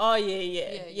 whatever. Oh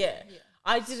yeah.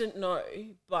 I didn't know,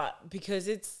 but because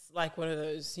it's like one of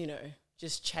those, you know,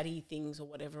 just chatty things or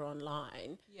whatever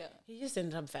online, he just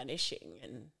ended up vanishing.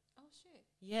 And oh shit,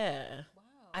 yeah, wow.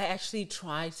 I actually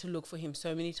tried to look for him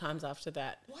so many times after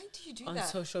that. Why do you do on that?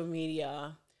 social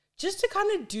media, just to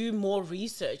kind of do more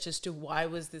research as to why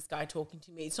was this guy talking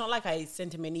to me. It's not like I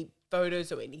sent him any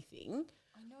photos or anything.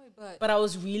 I know, but I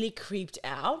was really creeped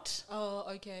out. Oh,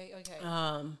 okay.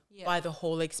 By the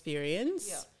whole experience.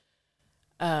 Yeah.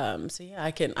 So yeah, I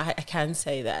can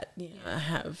say that I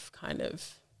have kind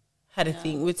of had a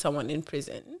thing with someone in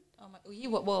prison. Oh my,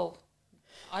 well,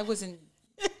 I wasn't.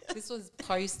 This was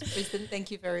post prison. Thank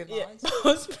you very much. Yeah,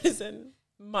 post prison,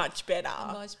 much better.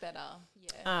 Much better.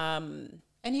 Yeah.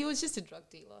 And he was just a drug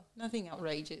dealer. Nothing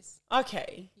outrageous.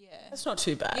 Okay. Yeah. That's not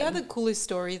too bad. He had the coolest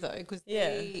story though, because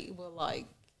they were like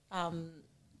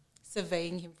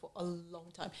surveying him for a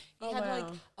long time. He had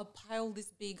like a pile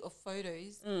this big of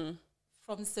photos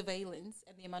from surveillance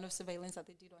and the amount of surveillance that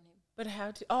they did on him. But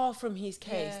from his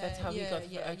case, that's how he got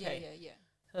through. Okay. Yeah.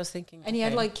 I was thinking. And he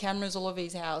had like cameras all over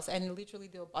his house, and literally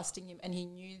they were busting him, and he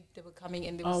knew they were coming,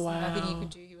 and there was nothing he could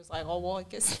do. He was like, "Oh well, I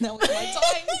guess now was my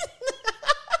time."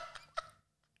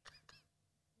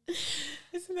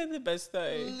 Isn't that the best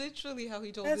though? Literally, how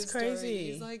he told That's this crazy.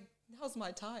 story. He's like, "Now's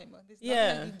my time. There's nothing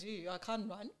I can do. I can't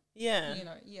run." Yeah. You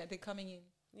know. Yeah, they're coming in.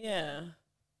 Yeah.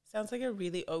 Sounds like a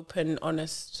really open,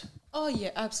 honest. Oh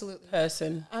yeah, absolutely.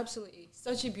 Person. Absolutely,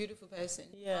 such a beautiful person.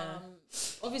 Yeah.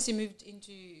 Obviously moved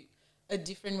into a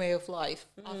different way of life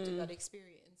after that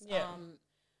experience. Yeah.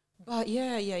 But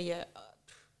yeah.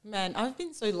 Man, I've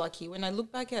been so lucky. When I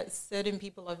look back at certain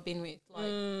people I've been with,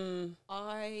 like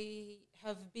I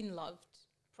have been loved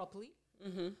properly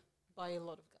by a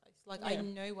lot of guys. Like I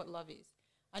know what love is.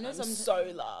 I know I'm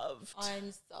so loved.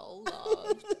 I'm so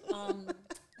loved.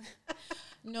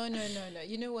 No.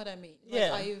 You know what I mean? Like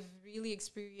Yeah. I've really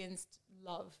experienced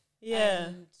love. Yeah.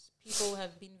 And people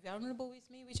have been vulnerable with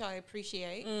me, which I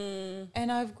appreciate.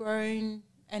 And I've grown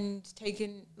and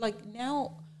taken, like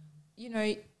now, you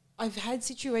know, I've had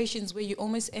situations where you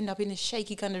almost end up in a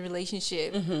shaky kind of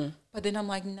relationship. But then I'm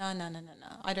like, no.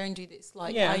 I don't do this.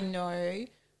 Like I know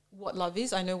what love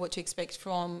is. I know what to expect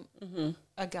from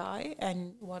a guy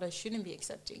and what I shouldn't be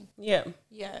accepting. Yeah.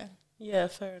 Yeah. Yeah,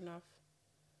 fair enough.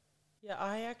 Yeah,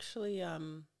 I actually, I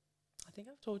think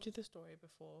I've told you the story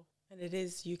before. And it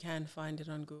is, you can find it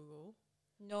on Google.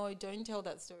 No, don't tell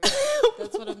that story.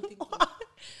 That's what I'm thinking.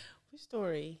 Which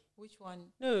story? Which one?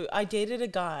 No, I dated a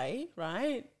guy,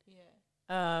 right?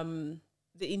 Yeah.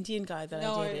 The Indian guy that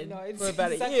No, I dated no, it's for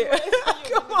about exactly a year.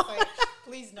 Come on.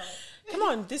 Please no. Come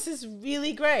on, this is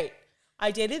really great.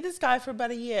 I dated this guy for about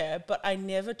a year, but I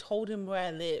never told him where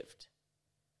I lived.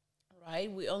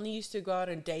 Right? We only used to go out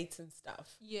on dates and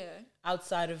stuff. Yeah.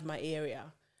 Outside of my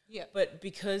area. Yeah. But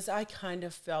because I kind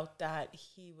of felt that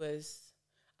he was,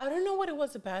 I don't know what it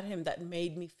was about him that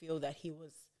made me feel that he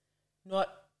was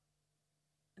not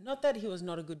that he was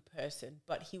not a good person,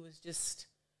 but he was just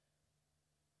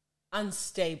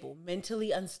unstable,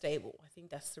 mentally unstable. I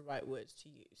think that's the right words to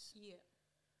use.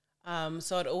 Yeah.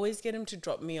 So I'd always get him to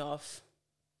drop me off,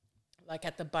 like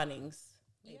at the Bunnings,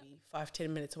 maybe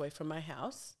 5-10 minutes away from my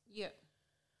house. Yeah.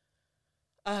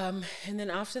 And then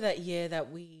after that year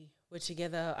that we were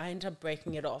together, I ended up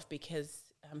breaking it off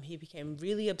because he became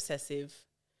really obsessive.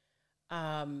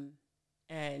 And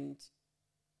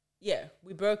yeah,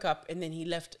 we broke up, and then he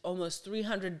left almost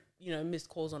 300, missed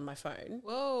calls on my phone.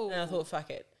 Whoa. And I thought, fuck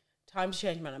it, time to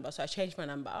change my number. So I changed my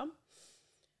number.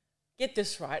 Get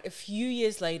this right, a few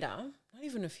years later, not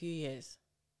even a few years,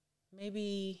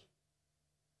 maybe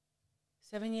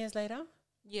 7 years later.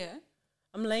 Yeah.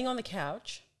 I'm laying on the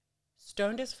couch,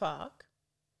 stoned as fuck.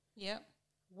 Yeah.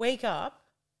 Wake up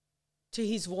to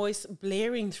his voice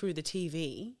blaring through the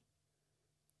TV,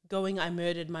 going, "I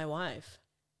murdered my wife."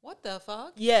 What the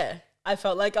fuck? Yeah, I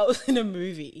felt like I was in a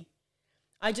movie.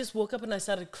 I just woke up and I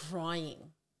started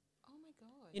crying. Oh my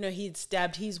God. He had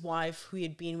stabbed his wife, who he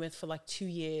had been with for like 2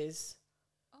 years.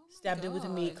 Oh my Stabbed her with a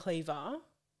meat God. cleaver.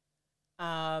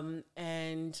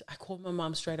 And I called my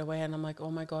mum straight away, and I'm like,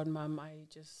 "Oh my God, Mum,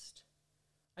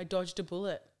 I dodged a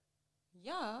bullet."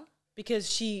 Yeah.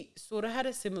 Because she sort of had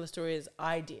a similar story as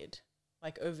I did,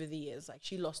 like over the years. Like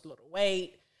she lost a lot of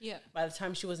weight. Yeah. By the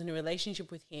time she was in a relationship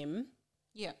with him,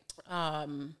 Yeah.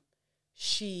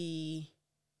 she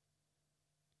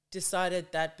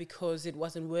decided that because it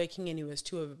wasn't working and he was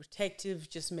too overprotective,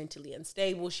 just mentally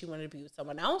unstable, she wanted to be with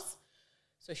someone else.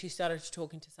 So she started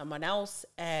talking to someone else,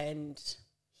 and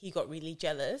he got really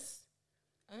jealous.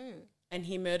 Oh. And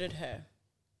he murdered her.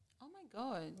 Oh my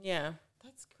God. Yeah.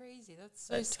 That's crazy. That's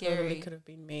so That scary. totally could have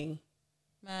been me.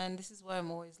 Man, this is why I'm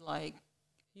always like,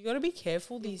 You got to be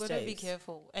careful these days. You've got to be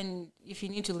careful. And if you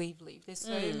need to leave, leave. There's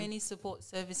so many support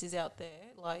services out there.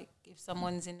 Like if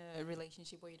someone's in a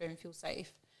relationship where you don't feel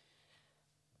safe,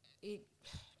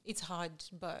 it's hard,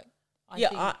 but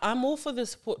I'm all for the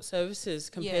support services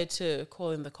compared to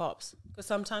calling the cops. Because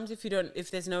sometimes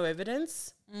if there's no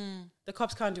evidence, the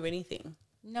cops can't do anything.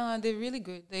 No, they're really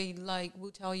good. They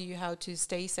will tell you how to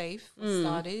stay safe for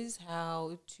starters,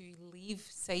 how to leave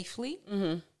safely.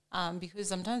 Because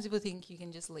sometimes people think you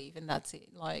can just leave and that's it.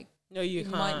 No, you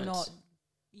can't. Might not.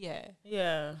 Yeah.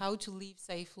 Yeah. How to leave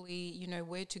safely,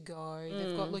 where to go.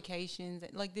 They've got locations.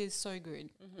 They're so good.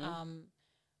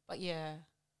 But yeah,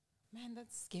 man,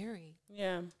 that's scary.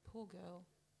 Yeah. Poor girl.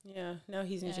 Yeah. Now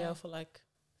he's in jail for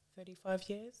 35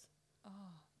 years.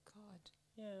 Oh, God.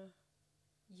 Yeah.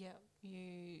 Yeah,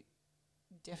 you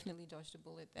definitely dodged a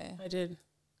bullet there. I did.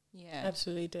 Yeah.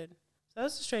 Absolutely did. So that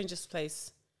was the strangest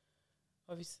place,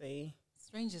 obviously.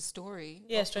 Strangest story.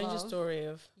 Yeah, strangest story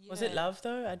of... Yeah. Was it love,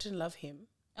 though? I didn't love him.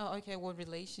 Oh, okay. What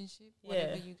relationship?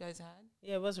 Whatever you guys had?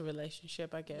 Yeah, it was a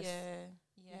relationship, I guess. Yeah.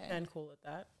 You can call it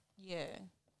that. Yeah.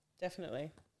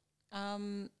 Definitely.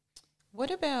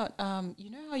 What about, you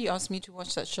know how you asked me to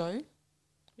watch that show?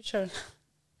 Which show?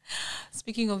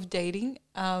 Speaking of dating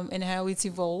and how it's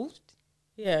evolved.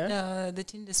 Yeah. The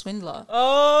Tinder Swindler.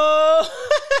 Oh,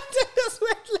 Tinder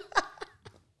Swindler.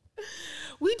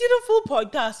 We did a full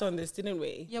podcast on this, didn't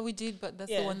we? Yeah, we did, but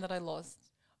that's the one that I lost.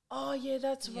 Oh, yeah,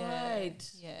 that's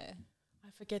right. Yeah.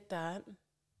 I forget that.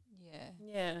 Yeah.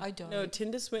 Yeah. I don't. No,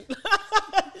 Tinder Swindler.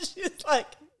 She's like,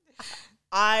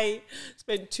 I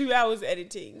spent 2 hours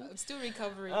editing. I'm still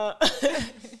recovering.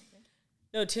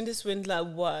 No, Tinder Swindler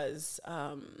was,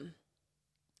 it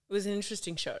was an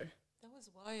interesting show. That was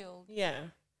wild. Yeah.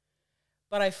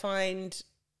 But I find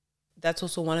that's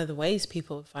also one of the ways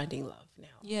people are finding love now.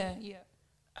 Yeah, yeah.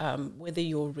 Whether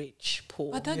you're rich,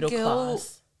 poor, but that middle girl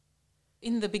class.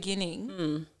 In the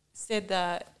beginning said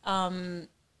that, I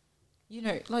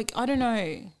don't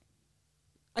know.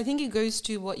 I think it goes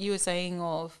to what you were saying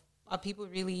of, are people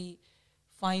really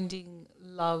finding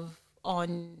love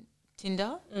on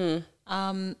Tinder?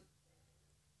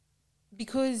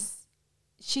 Because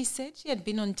she said she had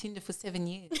been on Tinder for 7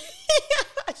 years.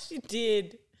 Yeah, she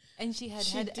did. And she had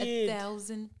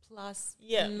 1,000+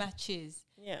 matches.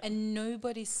 Yeah. And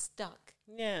nobody stuck.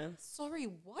 Yeah. Sorry,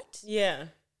 what? Yeah.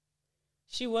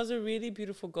 She was a really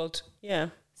beautiful girl. Yeah.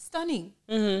 Stunning.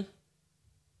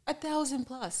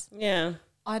 1,000+. Yeah.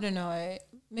 I don't know.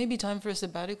 Maybe time for a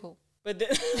sabbatical. But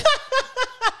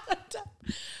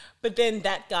then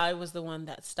that guy was the one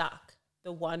that stuck,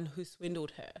 the one who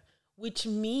swindled her, which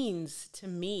means to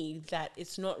me that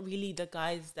it's not really the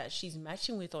guys that she's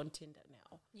matching with on Tinder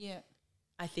now. Yeah.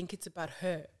 I think it's about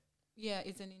her. Yeah,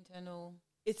 it's an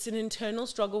internal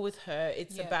struggle with her.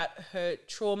 It's about her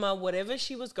trauma, whatever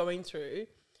she was going through.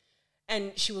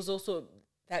 And she was also,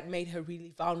 that made her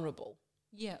really vulnerable.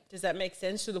 Yeah. Does that make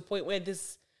sense? To the point where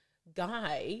this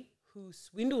guy who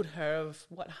swindled her of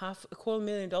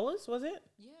 $250,000, was it?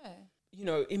 Yeah.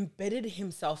 Embedded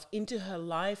himself into her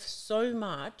life so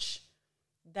much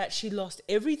that she lost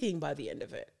everything by the end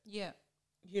of it. Yeah.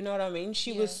 You know what I mean?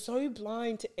 She was so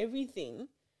blind to everything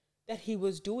that he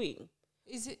was doing.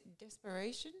 Is it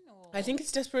desperation? Or? I think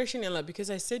it's desperation, Ella, because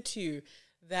I said to you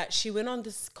that she went on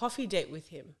this coffee date with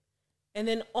him. And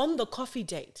then on the coffee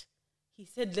date, he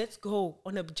said, let's go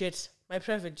on a jet, my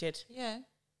private jet. Yeah.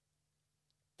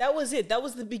 That was it. That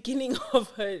was the beginning of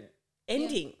her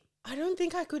ending. Yeah. I don't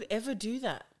think I could ever do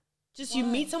that. Just you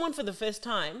meet someone for the first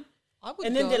time,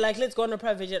 and then they're like, let's go on a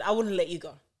private jet. I wouldn't let you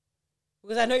go.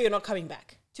 Because I know you're not coming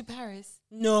back. To Paris?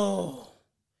 No.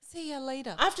 See you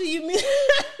later. After you meet...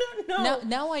 No.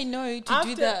 Now I know to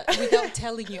do that without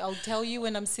telling you. I'll tell you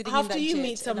when I'm sitting in that jet. After you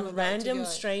meet some random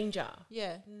stranger.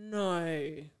 Yeah.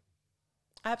 No.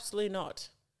 Absolutely not.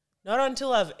 Not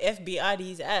until I've FBI'd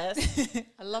his ass.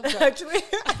 I love that. Actually.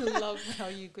 I love how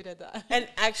you're good at that. And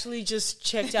actually just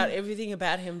checked out everything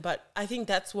about him. But I think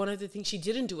that's one of the things she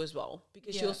didn't do as well.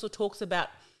 Because she also talks about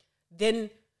then,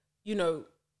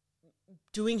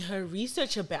 doing her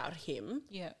research about him.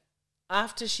 Yeah.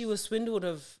 After she was swindled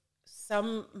of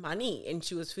some money and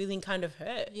she was feeling kind of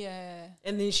hurt. Yeah.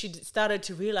 And then she started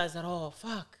to realize that, oh,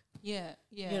 fuck. Yeah,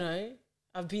 yeah.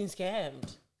 I've been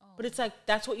scammed. Oh. But it's like,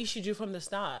 that's what you should do from the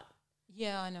start.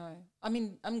 Yeah, I know. I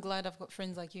mean, I'm glad I've got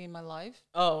friends like you in my life.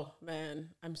 Oh, man.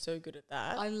 I'm so good at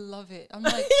that. I love it. I'm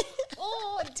like,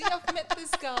 oh, dear, I've met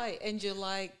this guy. And you're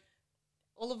like,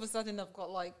 all of a sudden I've got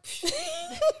like...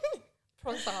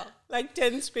 like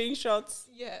 10 screenshots.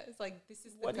 Yeah, it's like, this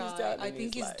is the what guy. I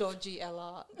think he's dodgy,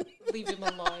 Ella. Leave him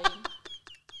alone.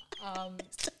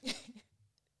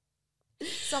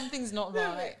 something's not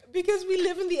right. Because we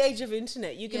live in the age of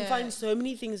internet. You can Yeah. find so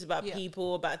many things about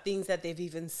people, about things that they've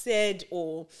even said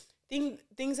or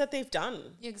things that they've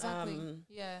done. Yeah, exactly.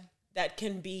 That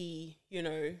can be, you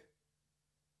know,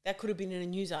 that could have been in a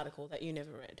news article that you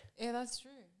never read. Yeah, that's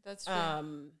true. That's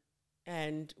true.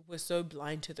 And we're so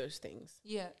blind to those things.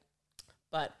 Yeah.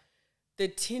 But the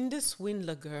Tinder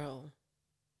swindler girl,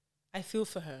 I feel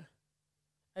for her.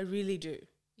 I really do.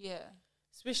 Yeah.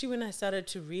 Especially when I started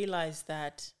to realize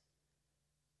that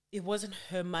it wasn't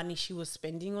her money she was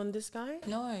spending on this guy.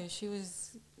 No, she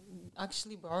was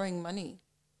actually borrowing money.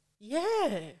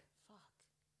 Yeah. Fuck.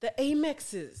 The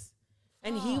Amexes.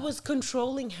 And he was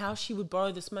controlling how she would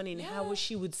borrow this money and how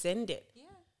she would send it. Yeah.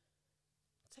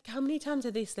 It's like, how many times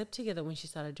had they slept together when she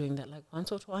started doing that? Like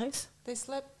once or twice? They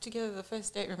slept together the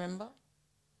first date, remember?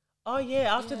 Oh,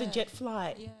 yeah, after the jet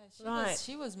flight. Yeah,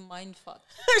 she was mind fucked.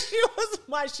 She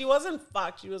wasn't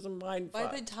fucked. She was mind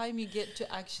fucked. By the time you get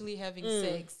to actually having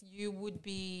sex, you would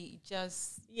be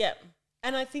just... Yeah.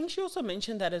 And I think she also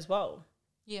mentioned that as well.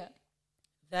 Yeah.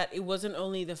 That it wasn't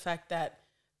only the fact that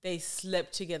they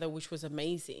slept together, which was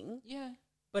amazing. Yeah.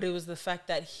 But it was the fact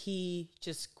that he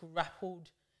just grappled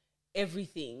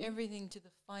everything. Everything to the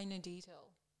finer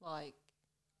detail. Like...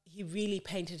 He really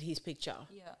painted his picture.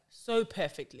 Yeah. So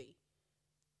perfectly.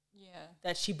 Yeah.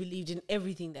 That she believed in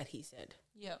everything that he said.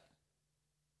 Yeah.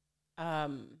 I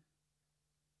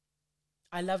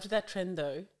loved that trend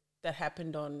though that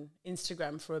happened on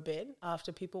Instagram for a bit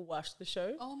after people watched the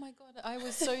show. Oh my God, I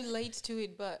was so late to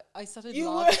it, but I started You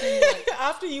laughing. like,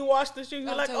 after you watched the show, you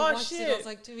were like, oh shit. I was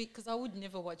like, because I would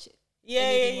never watch it. Yeah,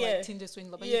 anything yeah. like Tinder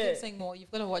Swindler. But you kept saying more,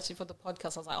 you've got to watch it for the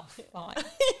podcast. I was like, oh, fine.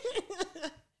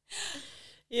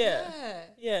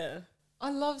 Yeah. I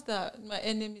love that. My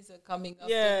enemies are coming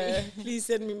after Yeah. me. Please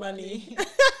send me money.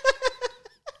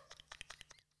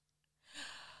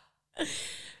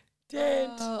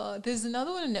 Dead. There's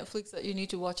another one on Netflix that you need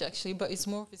to watch actually, but it's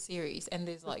more of a series, and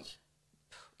there's like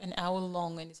an hour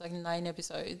long, and it's like 9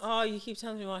 episodes. Oh, you keep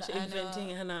telling me watch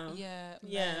Inventing Anna.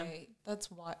 Yeah. Mate, that's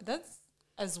why. That's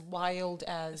as wild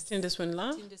as Tinder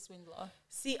Swindler. Tinder Swindler.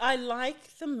 See, I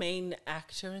like the main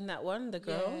actor in that one, the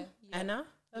girl, Anna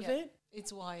of it.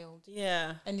 It's wild.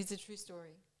 Yeah. And it's a true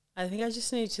story. I think I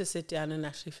just need to sit down and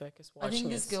actually focus watching it. I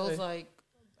think this girl's like,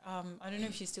 I don't know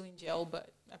if she's still in jail,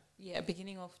 but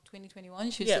beginning of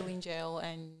 2021, she was still in jail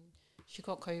and she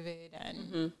got COVID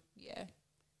and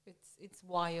it's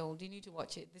wild. You need to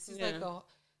watch it. This is like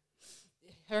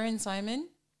her and Simon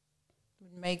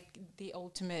would make the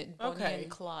ultimate Bonnie and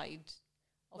Clyde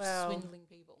of swindling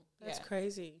people. That's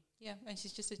crazy. Yeah, and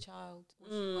she's just a child.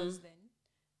 She was then.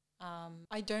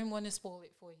 I don't want to spoil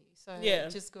it for you, so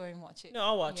just go and watch it. No,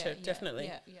 I'll watch it,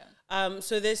 definitely. Yeah.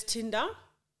 So there's Tinder.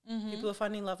 People are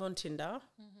finding love on Tinder.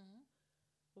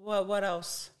 What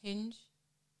else? Hinge.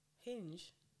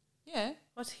 Yeah.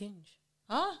 What's Hinge?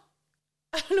 Huh?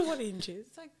 I don't know what Hinge is.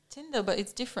 It's like Tinder, but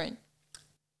it's different.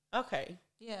 Okay.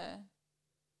 Yeah.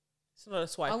 It's not a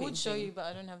swiping I would show thing. you, but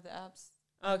I don't have the apps.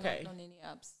 Okay. I'm not on any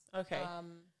apps. Okay.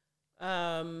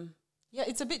 Yeah,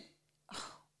 it's a bit...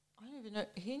 I don't even know.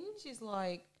 Hinge is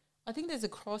like... I think there's a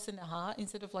cross and a heart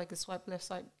instead of like a swipe left,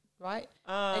 swipe right.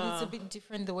 And it's a bit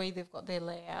different the way they've got their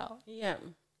layout. Yeah.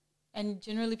 And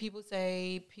generally people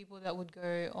say people that would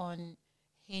go on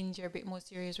Hinge are a bit more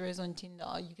serious, whereas on Tinder,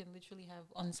 you can literally have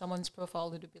on someone's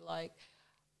profile, it'll be like,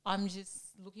 I'm just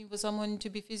looking for someone to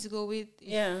be physical with.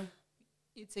 If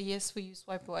it's a yes for you,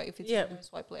 swipe right. If it's no,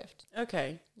 swipe left.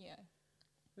 Okay. Yeah.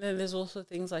 Then there's also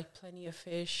things like Plenty of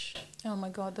Fish. Oh my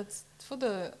God, that's for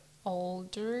the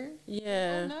older.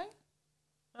 Yeah. No?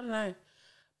 I don't know.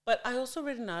 But I also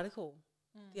read an article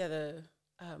the other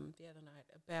night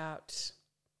about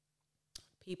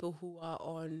people who are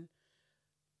on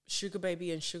sugar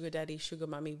baby and sugar daddy, sugar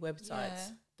mummy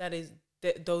websites.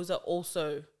 Those are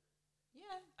also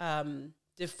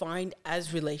defined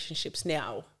as relationships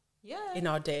now. Yeah. In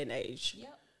our day and age. Yeah.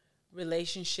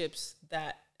 Relationships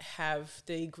that have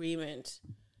the agreement.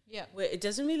 Yeah. Where it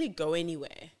doesn't really go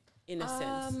anywhere in a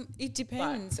sense. It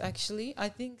depends actually. I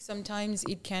think sometimes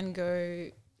it can go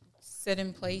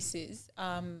certain places.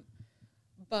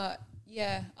 But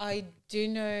yeah, I do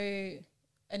know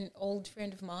an old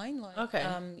friend of mine, like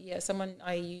someone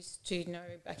I used to know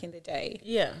back in the day.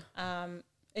 Yeah.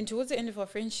 And towards the end of our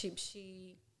friendship,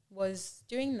 she was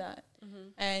doing that,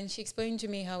 and she explained to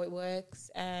me how it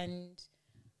works, and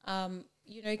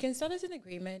it can start as an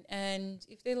agreement, and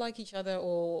if they like each other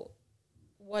or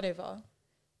whatever,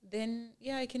 then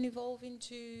it can evolve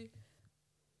into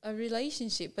a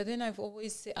relationship. But then I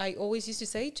always used to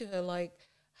say to her, like,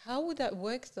 how would that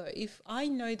work though? If I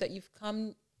know that you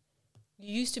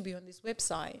used to be on this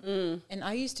website and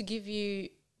I used to give you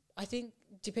I think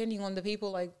depending on the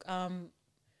people, like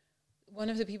one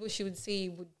of the people she would see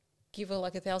would give her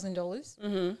like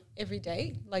 $1,000 every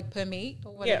day, like per meet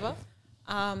or whatever.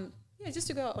 Just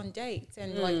to go out on dates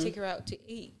and like take her out to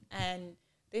eat, and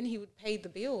then he would pay the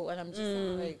bill, and I'm just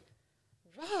like,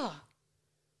 rah,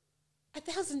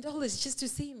 $1,000 just to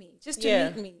see me, just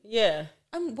to meet me. Yeah.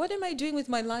 What am I doing with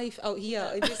my life out here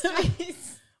in the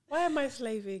streets? Why am I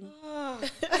slaving?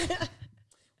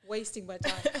 Wasting my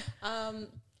time.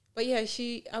 But yeah,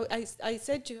 I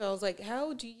said to her, I was like,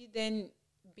 how do you then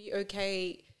be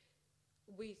okay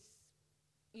with,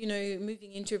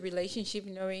 moving into a relationship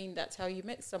knowing that's how you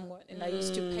met someone and I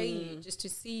used to pay you just to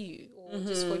see you or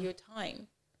just for your time?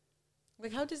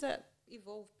 Like, how does that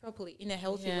evolve properly in a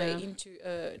healthy way into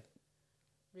a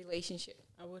relationship?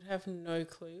 I would have no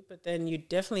clue, but then you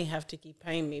definitely have to keep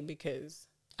paying me because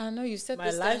I know you set my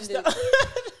the lifestyle.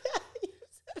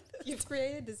 You've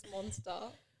created this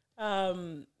monster.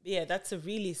 That's a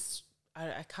really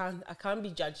I can't be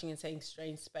judging and saying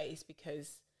strange space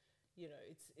because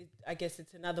I guess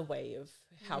it's another way of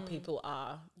how people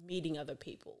are meeting other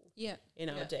people in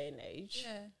our day and age,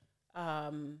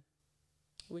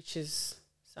 which is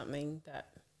something that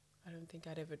I don't think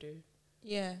I'd ever do.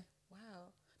 Wow,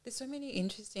 there's so many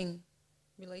interesting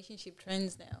relationship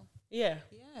trends now. Yeah,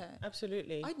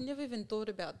 absolutely. I'd never even thought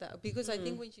about that because I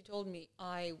think when she told me,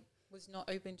 I was not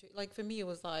open to, like, for me it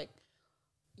was like,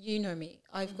 you know me,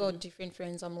 I've got different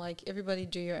friends. I'm like, everybody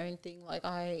do your own thing. Like,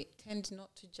 I tend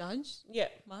not to judge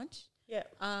much.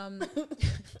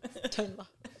 Don't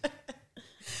laugh.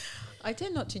 I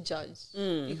tend not to judge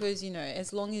because,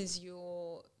 as long as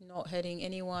you're not hurting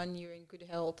anyone, you're in good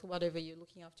health, whatever, you're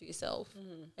looking after yourself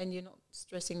and you're not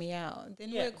stressing me out,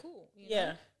 then we're cool. We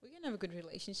can have a good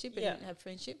relationship and have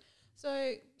friendship.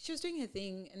 So she was doing her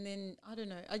thing, and then, I don't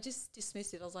know, I just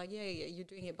dismissed it. I was like, yeah, you're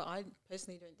doing it, but I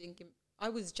personally don't think I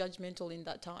was judgmental in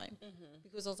that time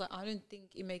because I was like, I don't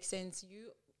think it makes sense.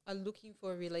 You are looking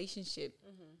for a relationship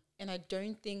and I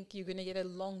don't think you're going to get a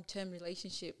long-term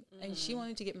relationship. And she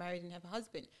wanted to get married and have a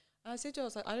husband. And I said to her, I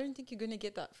was like, I don't think you're going to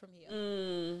get that from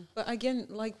here. But again,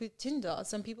 like with Tinder,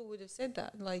 some people would have said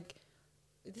that, like,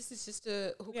 this is just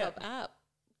a hookup app.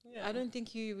 Yeah. I don't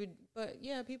think you would, but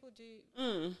yeah, people do.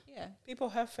 People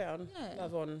have found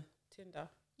love on Tinder.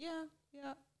 Yeah.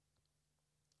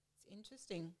 It's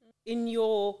interesting. In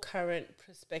your current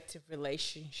prospective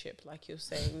relationship, like you're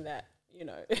saying that,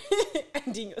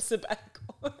 ending your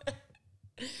sabbatical,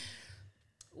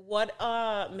 what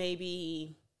are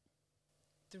maybe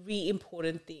 3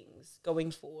 important things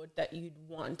going forward that you'd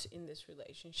want in this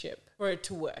relationship for it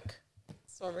to work?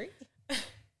 Sorry.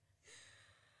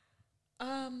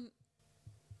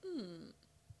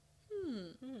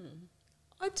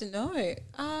 I don't know.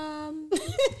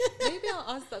 Maybe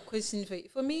I'll ask that question for you.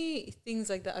 For me, things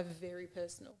like that are very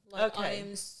personal. Like, I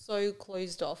am so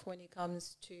closed off when it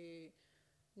comes to,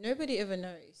 nobody ever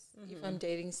knows if I'm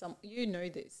dating you know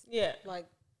this. Yeah. Like,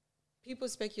 people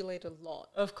speculate a lot.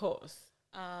 Of course.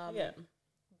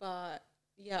 But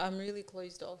yeah, I'm really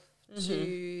closed off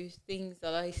to things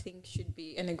that I think should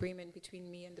be an agreement between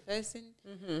me and the person.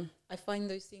 I find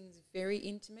those things very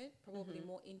intimate, probably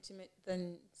more intimate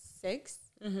than sex.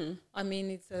 I mean,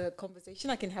 it's a conversation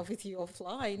I can have with you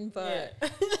offline, but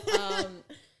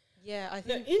I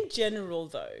think in general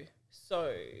though,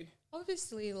 so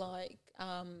obviously, like,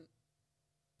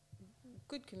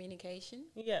 good communication.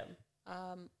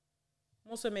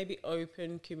 Also maybe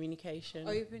open communication,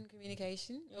 of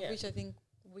which I think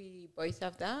we both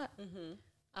have that.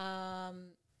 I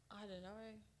don't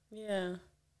know.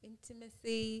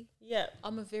 Intimacy.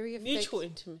 I'm a very mutual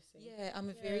intimacy. I'm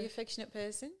a very affectionate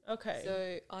person. Okay.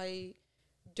 So I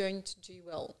don't do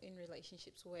well in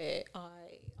relationships where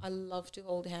I love to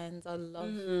hold hands. I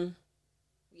love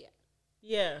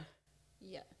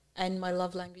and my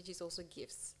love language is also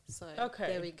gifts. So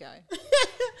there we go.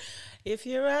 If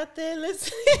you're out there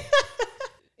listening,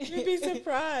 you'd be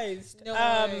surprised. No,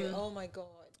 oh my God.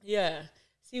 Yeah.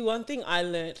 See, one thing I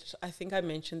learned, I think I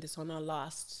mentioned this on our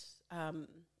last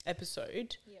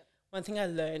episode. One thing I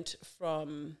learned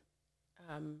from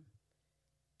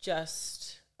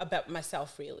just about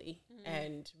myself really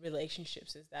and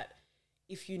relationships is that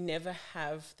if you never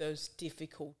have those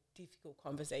difficult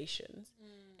conversations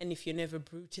and if you're never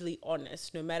brutally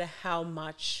honest, no matter how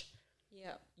much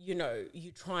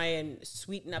you try and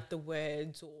sweeten up the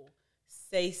words or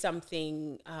say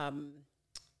something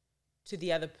to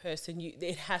the other person,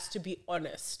 it has to be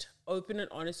honest, open and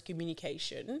honest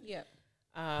communication.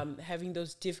 Having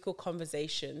those difficult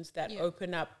conversations that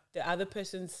open up the other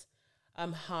person's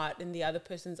heart and the other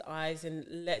person's eyes and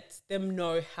let them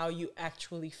know how you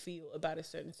actually feel about a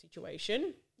certain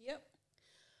situation.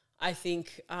 I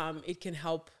think it can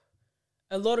help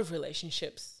a lot of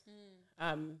relationships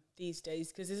these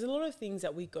days, because there's a lot of things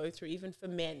that we go through, even for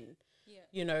men. Yeah.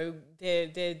 You know,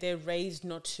 they're raised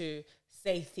not to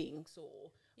say things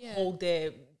or hold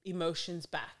their emotions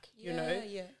back, you know.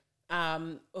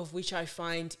 Of which I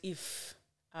find if,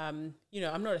 you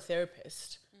know, I'm not a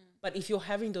therapist, but if you're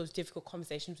having those difficult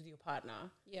conversations with your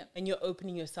partner and you're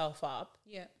opening yourself up,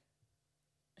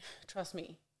 trust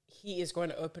me, he is going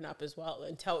to open up as well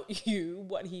and tell you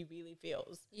what he really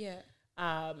feels. Yeah.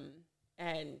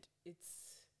 And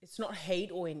it's not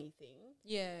hate or anything.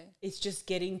 Yeah. It's just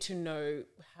getting to know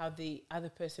how the other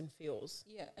person feels.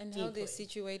 Yeah, and deeply. How they're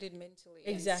situated mentally. Exactly.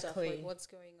 And stuff, like what's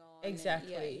going on.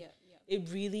 Exactly. It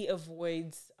really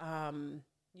avoids,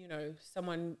 you know,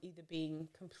 someone either being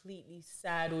completely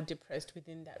sad or depressed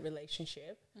within that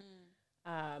relationship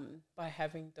by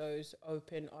having those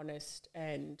open, honest,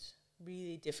 and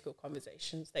really difficult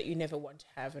conversations that you never want to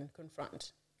have and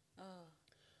confront. Oh,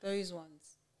 those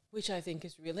ones. Which I think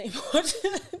is really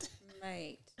important.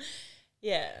 Mate.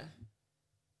 Yeah.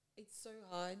 It's so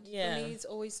hard. Yeah. For me, it's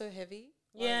always so heavy.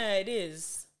 Yeah, it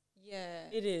is. Yeah.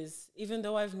 It is. Even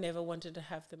though I've never wanted to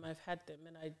have them, I've had them,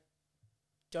 and I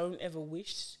don't ever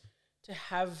wish to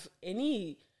have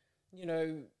any, you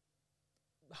know,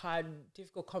 hard,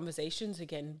 difficult conversations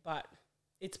again, but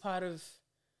it's part of,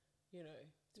 you know,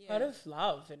 it's part of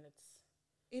love, and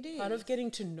it is part of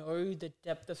getting to know the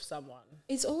depth of someone.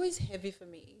 It's always heavy for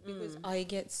me because I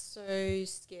get so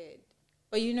scared.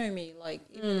 But you know me, like,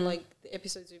 even like the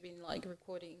episodes we've been like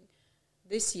recording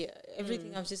this year,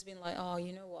 everything I've just been like, oh,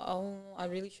 you know what, I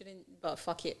really shouldn't, but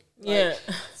fuck it. Like,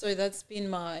 so that's been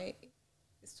my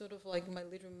sort of like my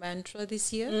little mantra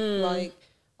this year. Like,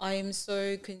 I am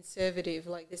so conservative.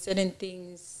 Like, there's certain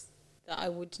things that I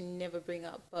would never bring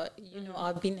up, but you know,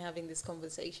 I've been having these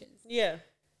conversations. Yeah.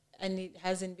 And it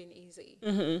hasn't been easy.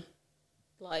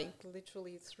 Like,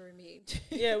 literally threw me into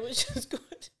yeah, which is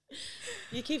good.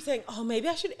 You keep saying, oh, maybe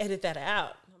I should edit that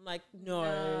out. I'm like,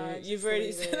 no, you've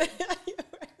already said it.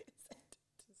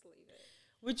 Just leave it.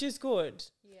 Which is good.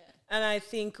 Yeah. And I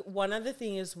think one other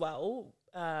thing as well,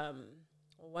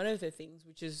 one of the things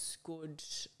which is good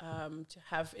to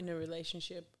have in a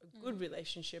relationship, a good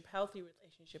relationship, healthy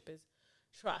relationship, is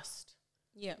trust.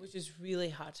 Yeah. Which is really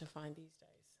hard to find these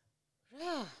days.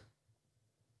 Yeah.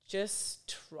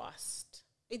 Just trust.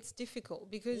 It's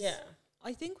difficult because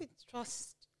I think with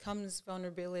trust comes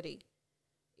vulnerability.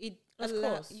 You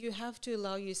have to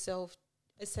allow yourself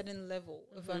a certain level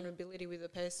of vulnerability with a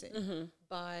person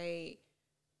by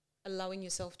allowing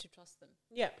yourself to trust them.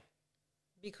 Yeah.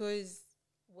 Because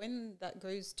when that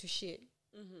goes to shit,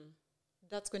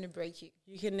 that's going to break you.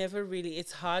 You can never really,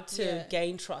 it's hard to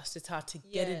gain trust. It's hard to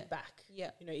get it back.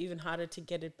 Yeah. You know, even harder to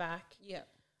get it back. Yeah.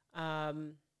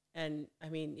 And I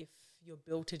mean, if you're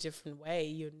built a different way,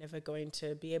 you're never going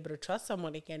to be able to trust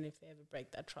someone again if they ever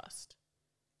break that trust.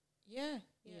 Yeah.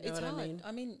 You know it's hard.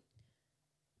 I mean,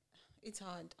 it's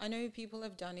hard. I know people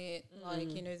have done it.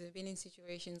 Like, you know, they've been in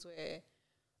situations where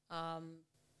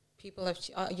people have,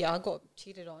 I got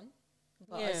cheated on,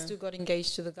 but I still got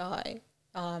engaged to the guy.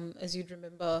 As you'd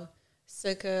remember,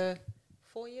 circa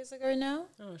 4 years ago now.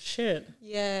 Oh, shit.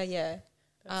 Yeah.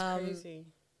 That's crazy.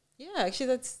 Yeah, actually,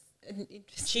 that's an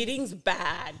interesting. Cheating's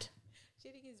bad.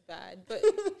 Cheating is bad. But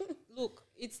look,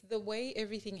 it's the way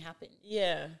everything happened.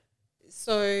 Yeah.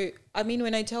 So, I mean,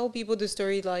 when I tell people the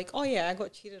story, like, oh, yeah, I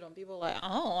got cheated on, people are like,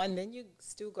 oh, and then you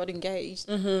still got engaged.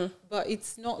 But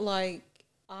it's not like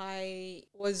I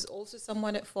was also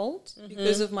somewhat at fault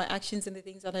because of my actions and the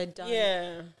things that I'd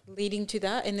done leading to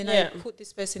that. And then I put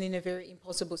this person in a very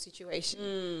impossible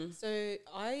situation. So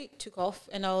I took off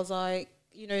and I was like,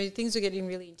 you know, things were getting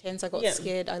really intense. I got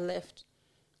scared. I left.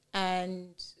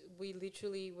 And we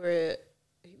literally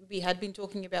we had been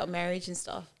talking about marriage and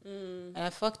stuff. And I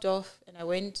fucked off and I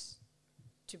went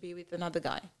to be with another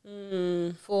guy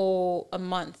for a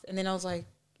month. And then I was like,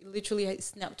 literally I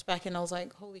snapped back and I was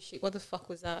like, holy shit, what the fuck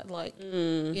was that? Like,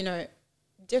 you know,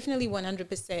 definitely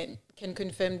 100% can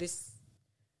confirm this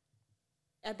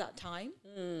at that time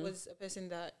was a person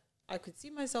that I could see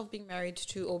myself being married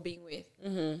to or being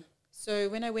with. So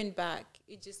when I went back,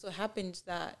 it just so happened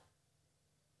that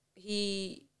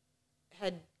he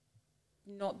had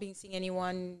not been seeing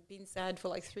anyone, been sad for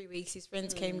like 3 weeks. His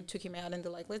friends came, took him out and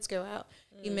they're like, let's go out.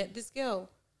 He met this girl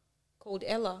called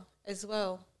Ella as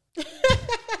well.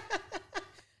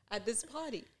 At this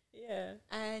party. Yeah.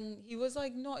 And he was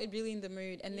like not really in the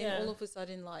mood. And then all of a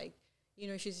sudden, like, you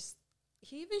know,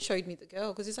 he even showed me the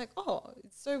girl because he's like, oh,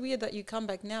 it's so weird that you come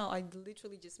back now. I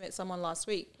literally just met someone last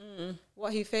week.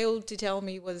 What he failed to tell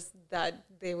me was that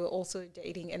they were also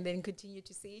dating and then continued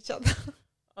to see each other.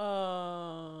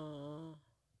 Oh.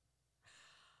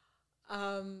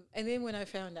 And then when I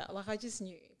found out, like I just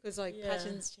knew because like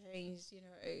patterns changed,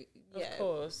 Of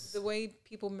course. the way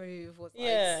people move was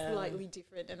like slightly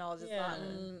different, and I was just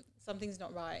like, something's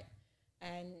not right.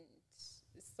 And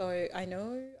so I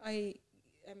know I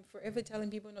am forever telling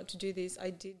people not to do this. I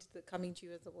did the coming to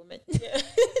you as a woman. Yeah.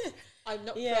 I'm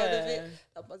not proud of it.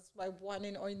 That was my one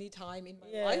and only time in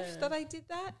my life that I did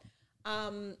that.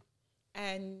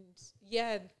 And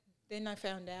then I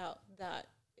found out that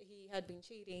he had been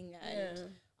cheating, and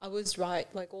I was right.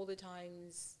 Like all the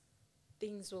times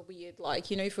things were weird.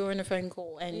 Like, if we were on a phone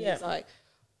call and he's like,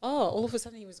 oh, all of a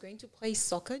sudden he was going to play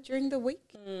soccer during the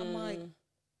week. I'm like,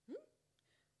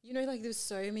 like there's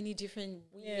so many different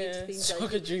weird things.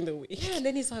 Soccer during the week. Yeah, and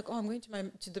then he's like, oh, I'm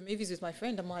going to the movies with my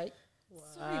friend. I'm like,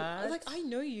 sorry, like I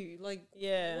know you. Like,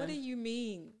 what do you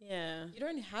mean? Yeah. You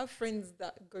don't have friends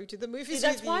that go to the movies. See,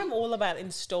 that's why I'm all about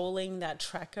installing that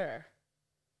tracker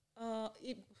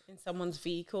in someone's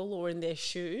vehicle or in their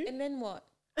shoe. And then what?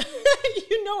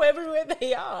 You know everywhere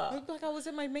they are. Like I was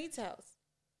at my mate's house.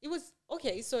 It was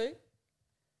okay. So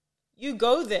you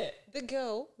go there. The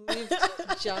girl lived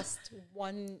just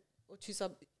 1 or 2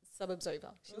 suburbs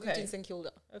over. She lived in St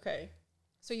Kilda. Okay.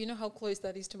 So you know how close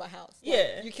that is to my house.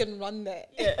 Like, you can run there.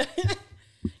 Yeah.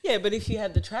 Yeah, but if you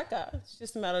had the tracker, it's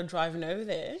just a matter of driving over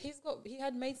there. He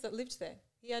had mates that lived there.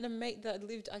 He had a mate that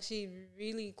lived actually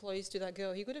really close to that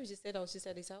girl. He could have just said I was just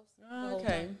at his house the whole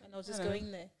time, and I was just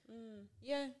going there.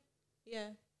 Yeah.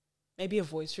 Maybe a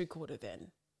voice recorder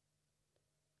then.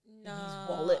 Nah, his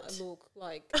wallet. Look,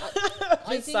 like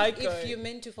I think psycho. if you're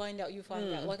meant to find out, you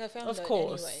find out. Like I found out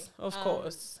anyway. Of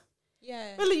course.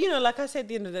 Yeah. Well, like I said, at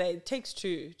the end of the day, it takes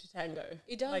two to tango.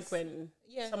 It does. Like when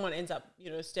someone ends up,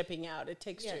 stepping out, it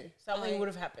takes two. Something would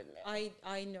have happened there.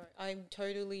 I know. I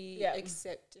totally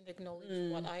accept and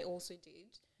acknowledge what I also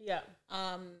did. Yeah.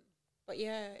 But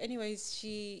anyways,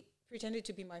 she pretended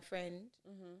to be my friend.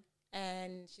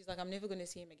 And she's like, I'm never going to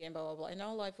see him again, blah, blah, blah. And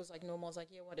our life was like normal. I was like,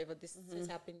 yeah, whatever. This has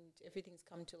happened. Everything's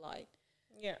come to light.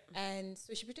 Yeah. And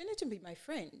so she pretended to be my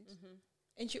friend.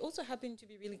 And she also happened to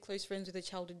be really close friends with a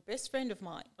childhood best friend of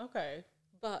mine. Okay.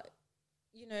 But,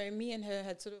 me and her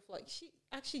had sort of like, she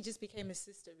actually just became a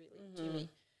sister really to me.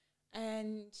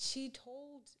 And she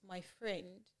told my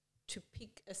friend to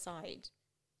pick a side.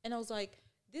 And I was like,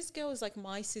 this girl is like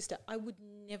my sister. I would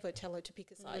never tell her to pick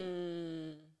a side.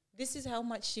 This is how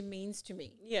much she means to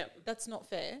me. Yeah. That's not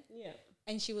fair. Yeah.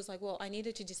 And she was like, well, I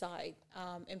needed to decide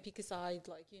and pick a side,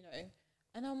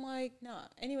 And I'm like, nah.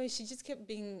 Anyway, she just kept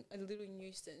being a little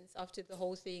nuisance after the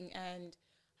whole thing. And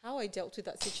how I dealt with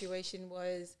that situation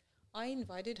was I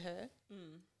invited her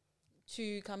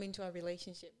to come into our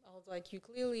relationship. I was like, you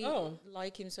clearly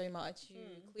like him so much. You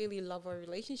clearly love our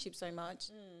relationship so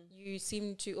much. You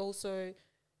seem to also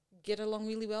get along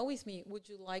really well with me. Would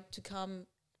you like to come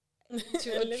to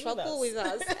a trouble with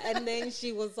us? And then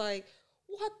she was like,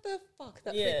 what the fuck?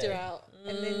 That freaked her out.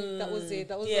 And then that was it.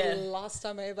 That was the last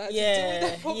time I ever had to deal with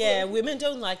that problem. Yeah, women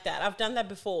don't like that. I've done that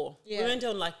before. Yeah. Women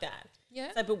don't like that. Yeah.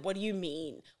 It's like, but what do you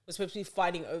mean? We're supposed to be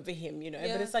fighting over him,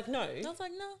 But it's like, no. I was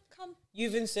like, no, come.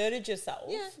 You've inserted yourself.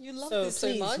 Yeah, you love this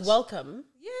so much. Welcome.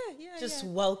 Yeah. Just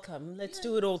welcome. Let's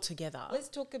do it all together. Let's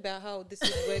talk about how this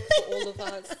would work for all of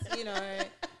us,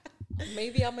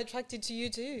 Maybe I'm attracted to you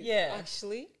too. Yeah.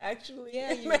 Actually.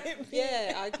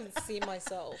 Yeah. I can see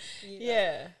myself.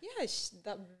 Yeah. Yeah.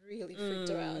 That really freaked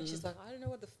her out. And she's like, I don't know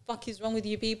what the fuck is wrong with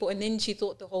you people. And then she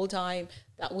thought the whole time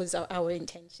that was our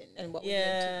intention and what we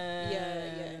meant to.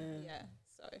 Yeah.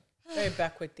 So. Very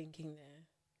backward thinking there.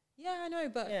 Yeah, I know.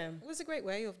 But it was a great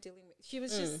way of dealing with. She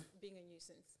was just being a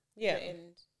nuisance. Yeah.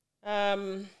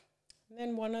 And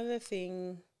then one other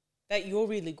thing that you're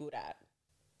really good at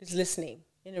is listening.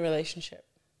 In a relationship.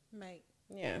 Mate.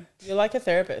 Yeah. You're like a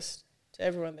therapist to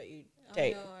everyone that you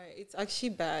date. I know. It's actually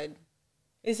bad.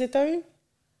 Is it though?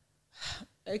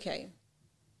 Okay.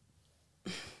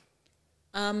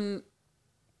 I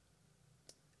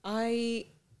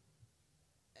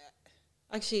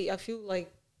feel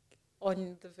like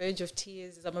on the verge of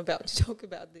tears as I'm about to talk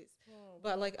about this. Oh.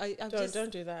 But like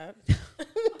don't do that.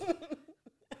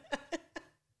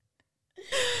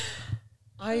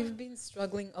 I've been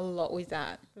struggling a lot with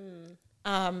that.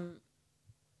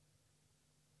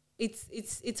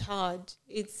 It's hard.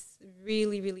 It's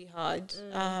really, really hard.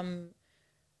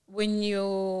 When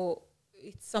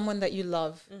it's someone that you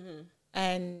love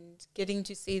and getting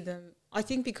to see them. I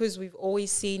think because we've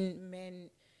always seen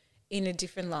men in a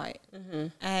different light.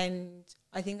 And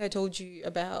I think I told you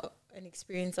about an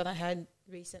experience that I had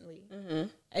recently.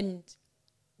 And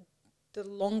the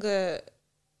longer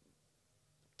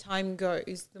time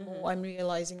goes, the more I'm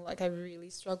realizing like I really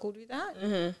struggled with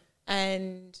that.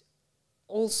 And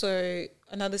also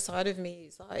another side of me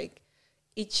is like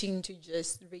itching to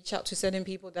just reach out to certain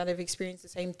people that have experienced the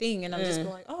same thing, and I'm just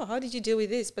like, oh, how did you deal with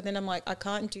this? But then I'm like, I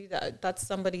can't do that. That's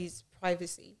somebody's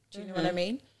privacy. Do you know what I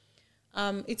mean?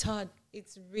 It's hard.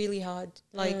 It's really hard.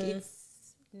 Like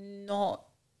it's not.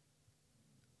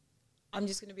 I'm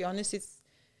just gonna be honest.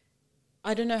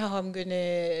 I don't know how I'm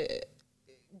gonna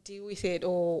deal with it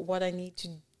or what I need to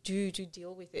do to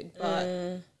deal with it.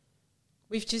 But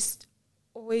we've just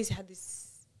always had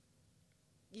this,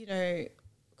 you know,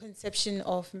 conception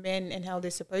of men and how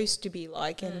they're supposed to be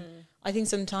like. And I think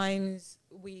sometimes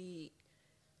we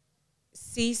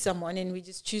see someone and we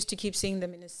just choose to keep seeing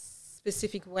them in a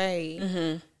specific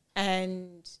way.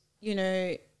 And, you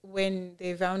know, when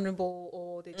they're vulnerable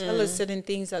or they tell us certain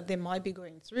things that they might be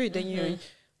going through, then you're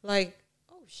like,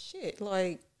 oh shit,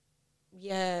 like,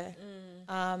 yeah,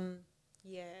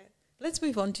 yeah. Let's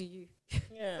move on to you.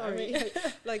 Yeah, Sorry.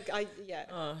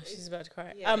 Oh, she's about to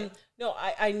cry. Yeah. No,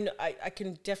 I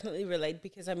can definitely relate,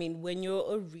 because I mean, when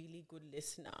you're a really good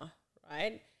listener,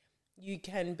 right, you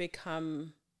can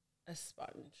become a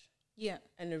sponge. Yeah.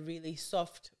 And a really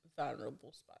soft,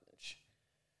 vulnerable sponge.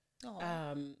 Oh.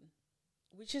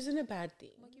 Which isn't a bad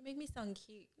thing. Like, you make me sound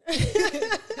cute.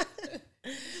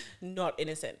 Not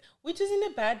innocent. Which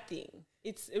isn't a bad thing.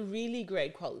 It's a really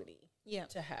great quality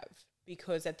to have,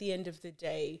 because at the end of the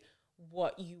day,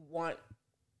 what you want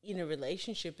in a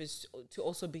relationship is to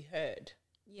also be heard.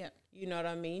 Yeah. You know what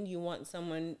I mean? You want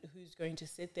someone who's going to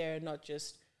sit there and not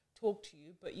just talk to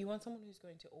you, but you want someone who's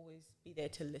going to always be there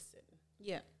to listen.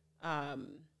 Yeah. I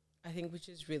think, which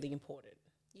is really important.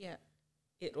 Yeah.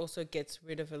 It also gets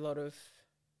rid of a lot of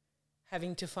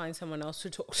having to find someone else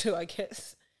to talk to, I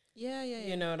guess. Yeah.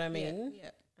 You know what I mean?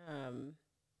 Yeah.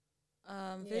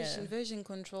 Version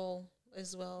control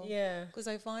as well. Yeah. Because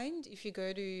I find if you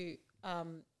go to,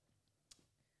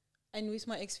 and with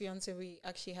my ex-fiance, we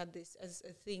actually had this as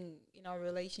a thing in our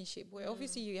relationship where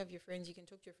obviously you have your friends, you can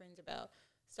talk to your friends about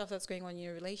stuff that's going on in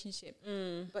your relationship.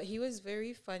 But he was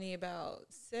very funny about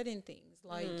certain things.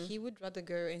 Like he would rather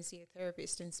go and see a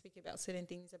therapist and speak about certain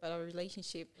things about our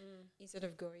relationship instead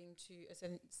of going to a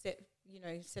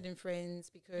certain friends,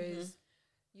 because,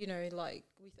 you know, like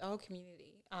with our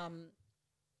community,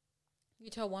 you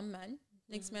tell one man,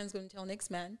 next man's going to tell next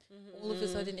man. All of a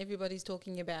sudden, everybody's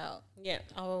talking about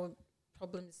our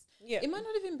problems. Yeah. It might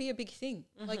not even be a big thing.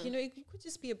 Like, you know, it could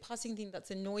just be a passing thing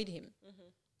that's annoyed him.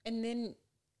 And then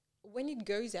when it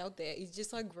goes out there, it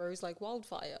just like grows like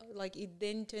wildfire. Like it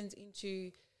then turns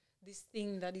into this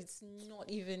thing that it's not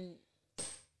even,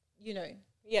 you know.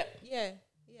 Yeah. Yeah.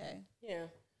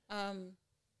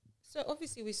 So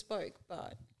obviously we spoke,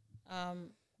 but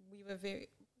we were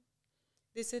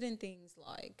there's certain things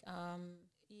like,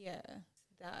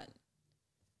 that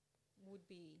would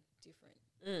be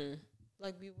different.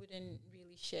 Like we wouldn't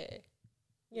really share.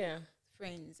 Yeah.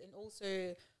 Friends, and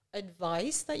also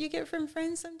advice that you get from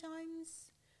friends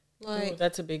sometimes. Like,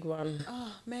 that's a big one.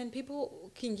 Oh man,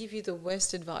 people can give you the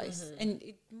worst advice and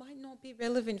it might not be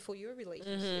relevant for your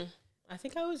relationship. I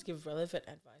think I always give relevant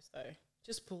advice though.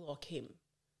 Just block him.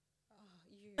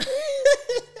 You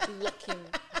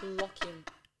block him.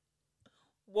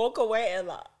 Walk away,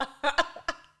 Ella.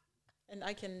 And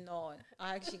I cannot.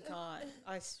 I actually can't.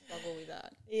 I struggle with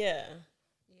that. Yeah.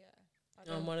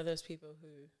 Yeah. I'm one of those people who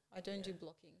I don't do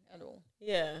blocking at all.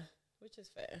 Yeah, which is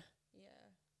fair. Yeah.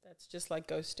 That's just like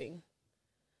ghosting.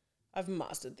 I've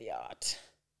mastered the art.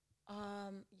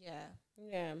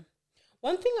 Yeah.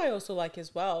 One thing I also like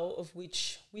as well, of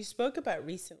which we spoke about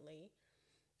recently,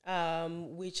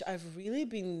 which I've really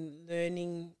been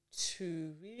learning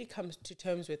to really come to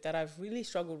terms with, that I've really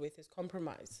struggled with, is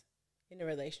compromise in a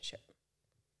relationship.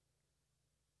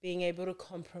 Being able to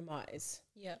compromise.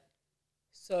 Yeah.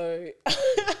 So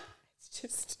it's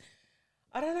just,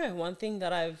 I don't know, one thing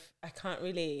that I can't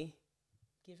really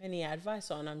give any advice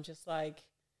on. I'm just like,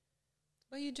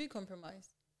 well, you do compromise.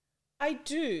 I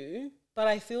do, but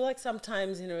I feel like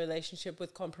sometimes in a relationship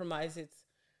with compromise,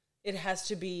 it has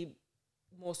to be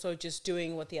more so just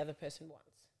doing what the other person wants.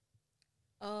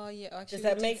 Oh, yeah. Actually, does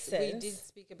that make sense? We did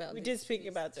speak about this. We did speak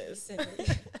about this.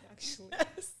 Actually.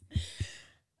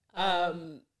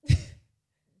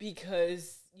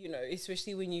 Because, you know,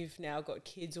 especially when you've now got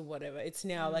kids or whatever, it's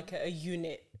now like a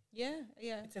unit. Yeah.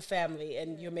 It's a family,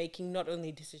 and you're making not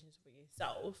only decisions for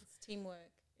yourself. It's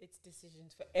teamwork. It's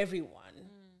decisions for everyone.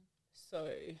 So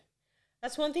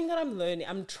that's one thing that I'm learning.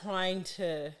 I'm trying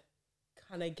to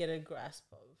kind of get a grasp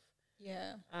of.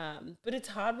 Yeah. But it's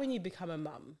hard when you become a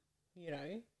mum, you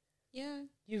know? Yeah.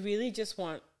 You really just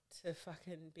want to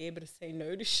fucking be able to say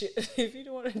no to shit if you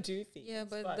don't want to do things. Yeah,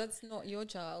 but that's not your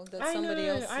child. That's somebody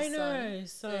else's son. I know.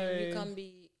 So you can't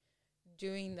be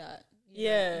doing that.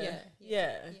 Yeah.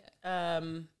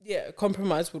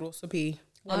 Compromise would also be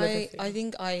one of the things. I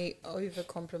think I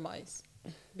over-compromise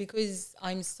because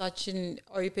I'm such an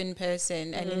open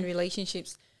person, and in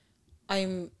relationships,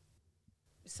 I'm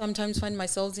sometimes find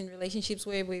myself in relationships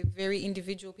where we're very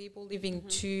individual people living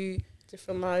two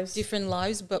different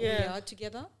lives, but we are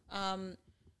together.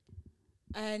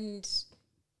 And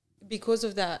because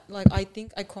of that, like, I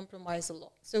think I compromise a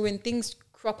lot. So when things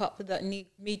crop up that need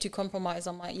me to compromise,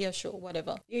 I'm like, yeah, sure,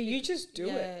 whatever. Yeah, you just do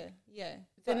it. Yeah.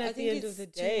 Then at the end of the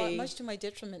day, much to my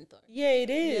detriment, though. Yeah, it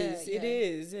is. It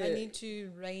is. I need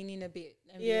to rein in a bit.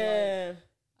 And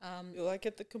you're like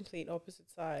at the complete opposite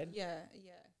side. Yeah.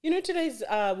 You know, today's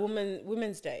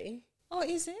Women's Day. Oh,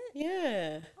 is it?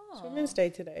 Yeah. Oh. It's Women's Day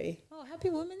today. Oh, happy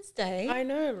Women's Day. I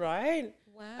know, right?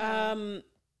 Wow.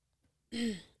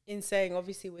 In saying,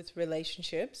 obviously, with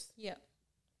relationships. Yeah.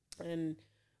 And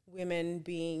women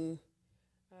being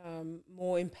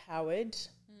more empowered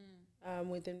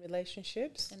within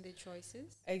relationships. And their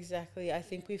choices. Exactly. I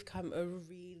think we've come a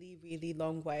really, really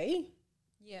long way.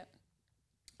 Yeah.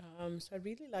 So I'd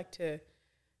really like to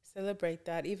celebrate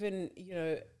that, even, you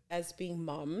know, as being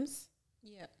mums.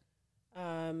 Yeah.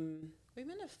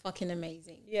 Women are fucking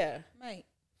amazing. Yeah. Mate.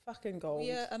 Fucking gold.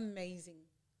 We are amazing.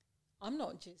 I'm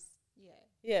not just,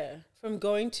 Yeah. From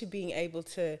going to being able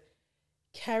to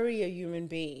carry a human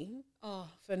being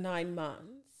for 9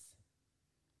 months,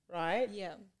 right?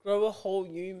 Yeah. Grow a whole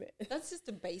human. That's just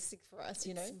the basic for us,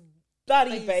 you know?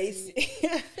 Bloody basic.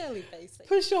 Fairly basic.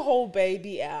 Push a whole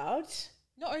baby out.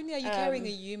 Not only are you carrying a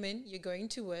human, you're going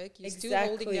to work, you're still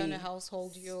holding down a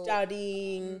household, you're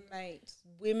studying. Mate.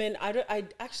 Women, I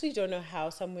actually don't know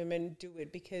how some women do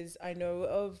it, because I know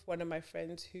of one of my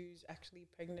friends who's actually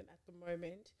pregnant at the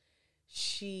moment.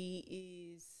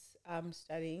 She is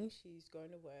studying, she's going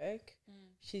to work.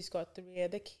 She's got 3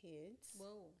 other kids.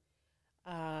 Whoa.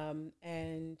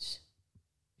 And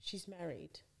she's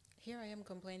married. Here I am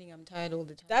complaining I'm tired all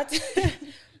the time.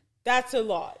 That's a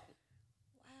lot.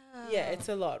 Wow. Yeah, it's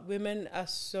a lot. Women are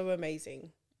so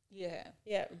amazing. Yeah.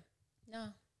 Yeah.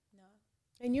 No.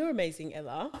 And you're amazing,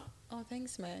 Ella. Oh,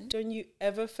 thanks, man. Don't you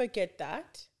ever forget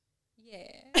that? Yeah.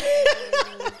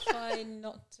 I will try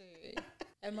not to.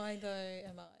 Am I though?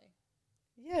 Am I?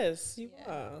 Yes, you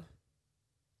are.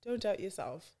 Don't doubt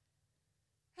yourself.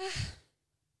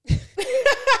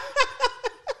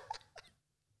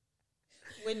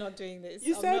 We're not doing this.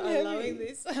 You sound heavy. I'm not allowing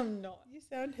this. I'm not. You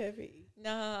sound heavy.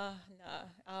 Nah.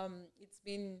 It's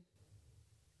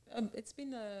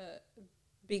been a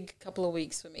big couple of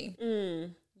weeks for me.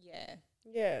 Yeah.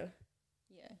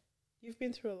 You've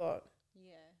been through a lot.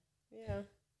 Yeah.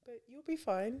 But you'll be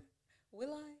fine.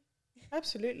 Will I?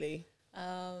 Absolutely.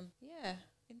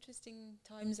 Interesting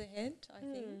times ahead, I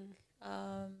think.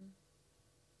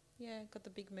 Got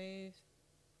the big move.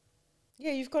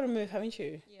 Yeah, you've got to move, haven't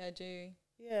you? Yeah, I do.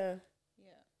 Yeah.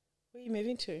 Where are you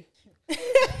moving to?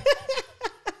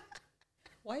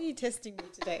 Why are you testing me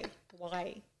today?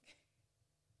 Why?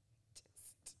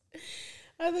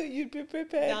 I thought you'd be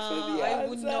prepared for the answer. I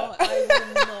would not.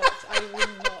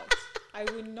 I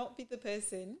would not be the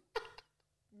person.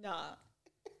 Nah.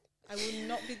 I would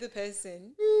not be the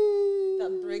person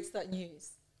that breaks that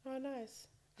news. Oh, nice.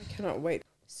 I cannot wait.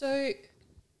 So,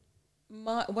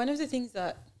 one of the things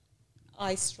that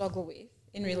I struggle with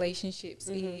in relationships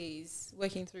is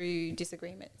working through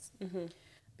disagreements.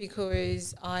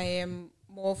 Because I am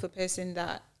more of a person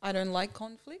that I don't like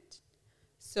conflict.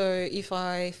 So if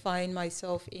I find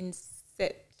myself in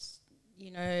set,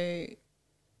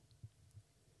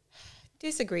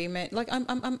 disagreement, like I'm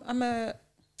not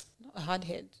a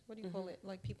hardhead. What do you call it?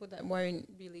 Like people that won't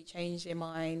really change their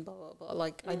mind, blah blah blah.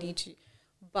 Like I need to,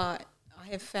 but I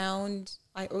have found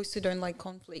I also don't like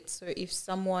conflict. So if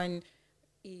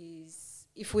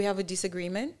we have a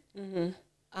disagreement,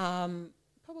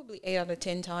 probably 8 out of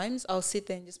 10 times, I'll sit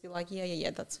there and just be like, yeah,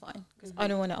 that's fine. Because I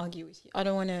don't want to argue with you. I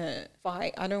don't want to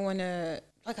fight. I don't want to,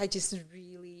 I just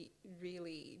really,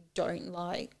 really don't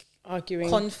like arguing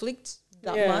conflict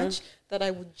that much that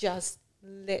I would just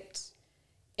let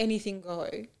anything go,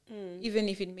 even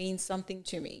if it means something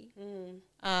to me.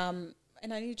 And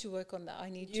I need to work on that. I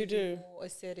need to be more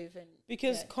assertive.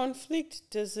 Because conflict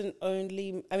doesn't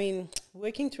only,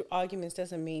 working through arguments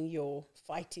doesn't mean you're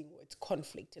fighting. It's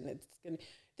conflict, and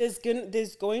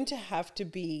there's going to have to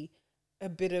be a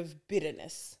bit of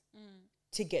bitterness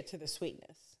to get to the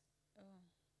sweetness.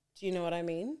 Do you know what I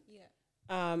mean?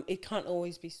 Yeah. It can't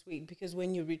always be sweet, because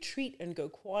when you retreat and go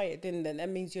quiet, then that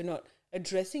means you're not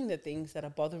addressing the things that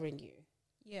are bothering you.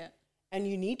 Yeah. And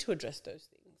you need to address those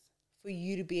things for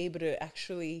you to be able to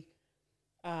actually,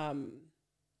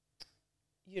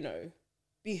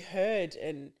 be heard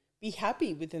and be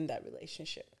happy within that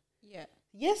relationship. Yeah.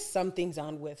 Yes, some things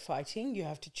aren't worth fighting. You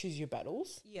have to choose your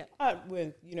battles. Yeah. Aren't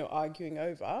worth, arguing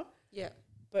over. Yeah.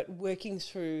 But working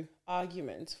through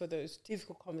arguments for those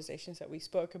difficult conversations that we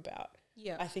spoke about,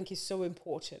 Yeah. I think is so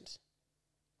important.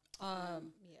 Yeah.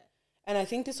 And I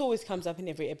think this always comes up in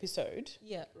every episode.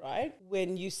 Yeah. Right?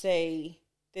 When you say,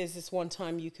 there's this one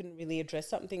time you couldn't really address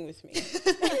something with me.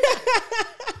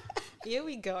 Here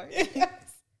we go.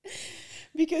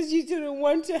 Because you didn't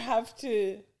want to have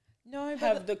to No,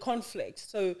 have the conflict.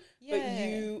 So, Yeah. but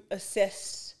you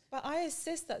assessed. But I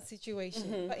assess that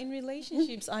situation. But in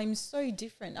relationships, I'm so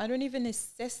different. I don't even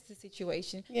assess the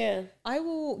situation. Yeah. I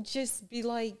will just be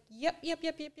like, yep.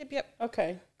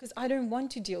 Okay. Because I don't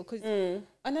want to deal. Because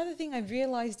another thing I've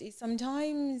realized is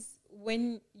sometimes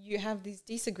when you have these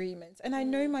disagreements, and I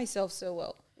know myself so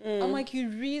well, I'm like, you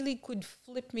really could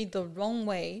flip me the wrong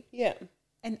way. Yeah.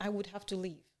 And I would have to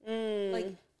leave.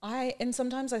 And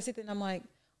sometimes I sit there and I'm like,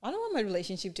 I don't want my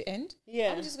relationship to end.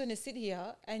 Yeah. I'm just going to sit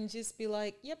here and just be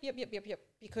like, yep.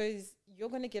 Because you're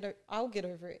going to I'll get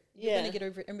over it. You're going to get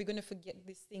over it. And we're going to forget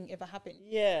this thing ever happened.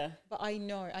 Yeah. But I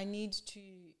know I need to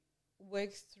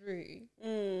work through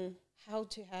how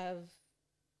to have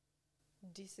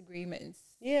disagreements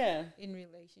Yeah. in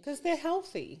relationships. Because they're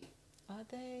healthy. Are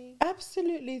they?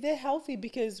 Absolutely. They're healthy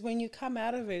because when you come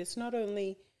out of it, it's not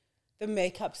only the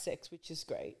make-up sex, which is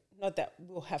great. Not that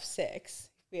we'll have sex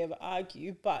if we ever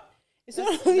argue, but it's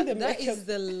not only the That makeup. is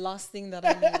the last thing that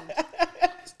I need.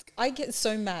 I get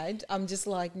so mad. I'm just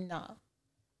like, nah.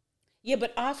 Yeah,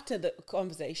 but after the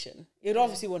conversation, it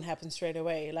obviously won't happen straight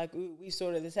away. Like, ooh, we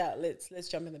sorted this out. Let's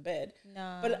jump in the bed.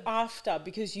 No. But after,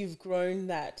 because you've grown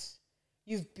that,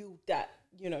 you've built that,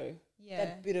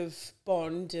 that bit of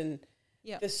bond and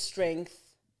the strength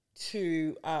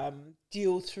to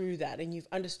deal through that, and you've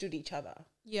understood each other.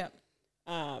 Yeah.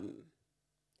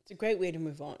 It's a great way to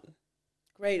move on.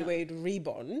 Great way to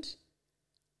rebond.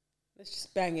 Let's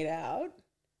just bang it out.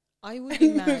 I would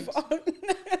be mad. Move on.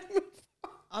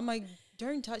 I'm like,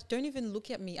 don't touch, don't even look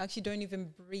at me. Actually, don't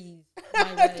even breathe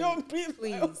my way. Don't breathe,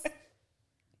 please.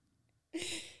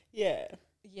 Yeah.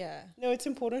 Yeah. No, it's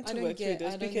important to work through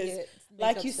this because,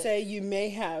 like you say, you may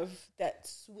have that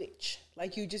switch.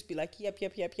 Like, you just be like, yep.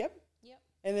 Yep.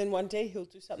 And then one day he'll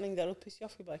do something that'll piss you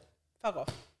off. You'll be like, fuck off.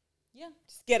 Yeah.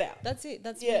 Just get out. That's it.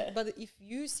 That's it. But if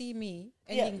you see me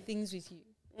ending things with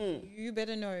you, you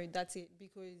better know that's it,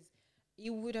 because it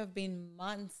would have been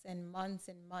months and months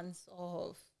and months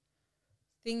of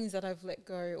things that I've let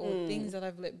go, or things that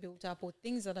I've let build up, or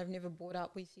things that I've never brought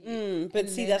up with you. But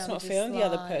see, that's not fair on the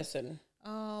other person.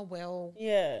 Oh, well.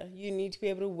 Yeah, you need to be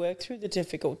able to work through the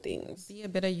difficult things. Be a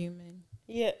better human.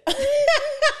 Yeah.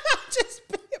 Just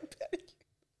be a better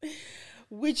human.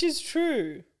 Which is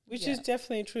true. Which is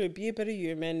definitely true. Be a better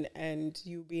human and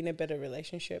you'll be in a better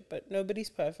relationship. But nobody's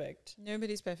perfect.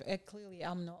 Nobody's perfect. Clearly,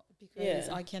 I'm not, because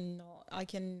I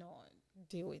cannot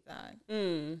deal with that.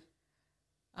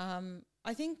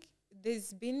 I think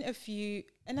there's been a few,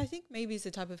 and I think maybe it's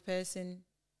the type of person,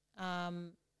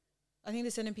 I think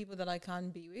there's certain people that I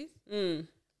can't be with.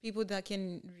 People that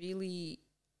can really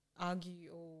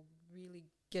argue or really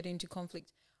get into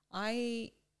conflict.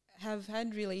 I have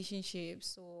had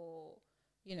relationships or,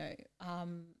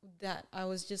 that I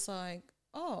was just like,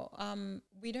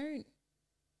 we don't,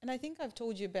 and I think I've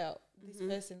told you about this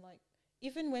person, like,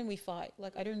 even when we fight,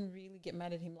 like, I don't really get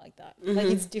mad at him like that. Like,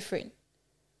 it's different.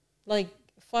 Like,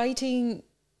 fighting,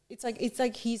 it's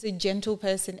like he's a gentle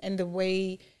person, and the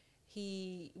way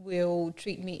he will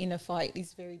treat me in a fight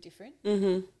is very different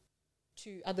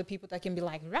to other people that can be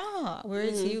like, rah,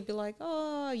 whereas he'll be like,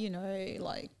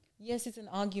 like, yes, it's an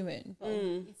argument, but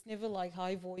it's never like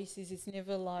high voices. It's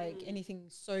never like anything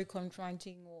so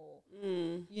confronting or,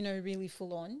 really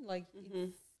full on. Like,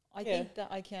 I think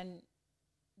that I can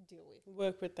deal with.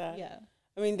 Work with that. Yeah.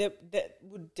 I mean, that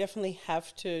would definitely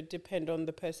have to depend on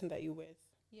the person that you're with.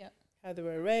 Yeah. How they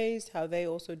were raised, how they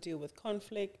also deal with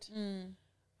conflict.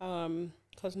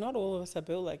 Because not all of us are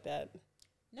built like that.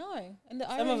 No. And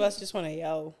some of us just want to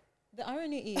yell. The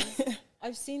irony is,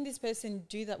 I've seen this person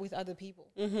do that with other people.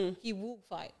 He will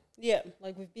fight. Yeah.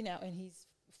 Like, we've been out and he's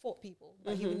fought people,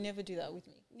 but he would never do that with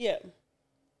me. Yeah.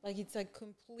 Like, it's a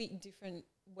complete different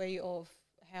way of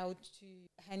how to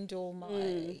handle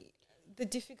the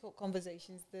difficult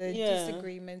conversations, the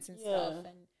disagreements and stuff,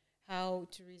 and how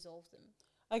to resolve them.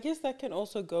 I guess that can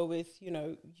also go with,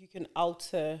 you can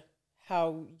alter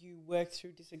how you work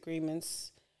through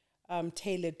disagreements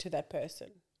tailored to that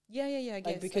person. I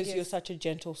guess. Because you're such a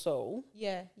gentle soul.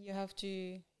 Yeah, you have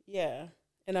to. Yeah.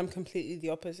 And I'm completely the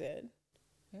opposite.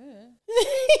 Yeah.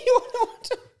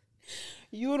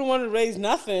 You wouldn't want to raise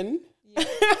nothing. Yeah.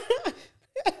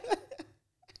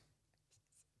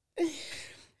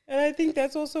 And I think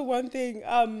that's also one thing.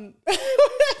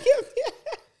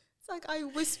 It's like I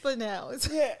whisper now.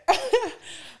 Yeah.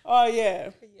 Oh, yeah.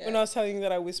 Yeah. When I was telling you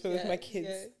that I whisper with my kids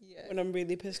Yeah. when I'm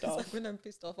really pissed It's off. like when I'm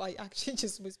pissed off, I actually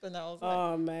just whisper now. I was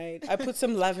Oh, mate. I put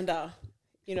some lavender,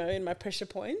 in my pressure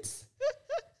points.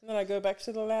 And then I go back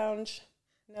to the lounge.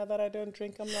 Now that I don't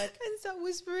drink, I'm like, and start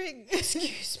whispering.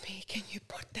 excuse me, can you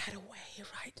put that away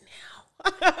right now?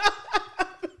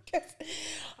 Because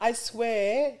I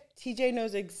swear, TJ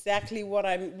knows exactly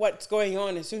what's going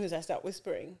on as soon as I start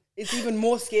whispering. It's even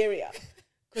more scarier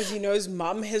because he knows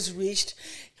mum has reached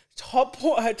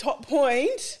her top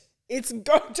point. It's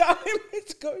go time.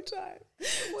 It's go time.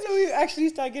 So we actually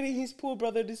start getting his poor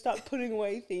brother to start putting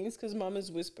away things because mum is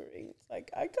whispering. It's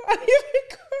like, I can't even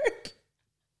cope.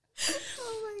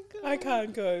 Oh my God. I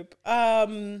can't cope.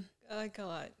 I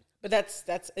can't. But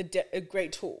that's a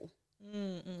great tool.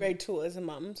 Great tool as a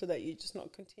mum, so that you're just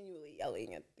not continually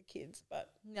yelling at the kids. But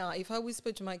no, if I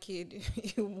whisper to my kid,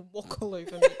 he will walk all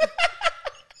over me.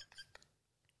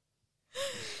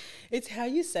 it's how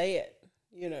you say it,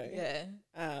 Yeah.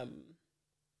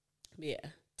 Yeah.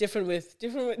 Different with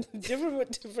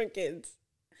different kids.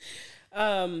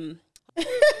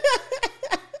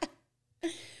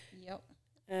 Yep.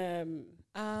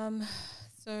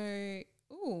 So,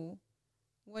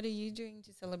 what are you doing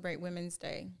to celebrate Women's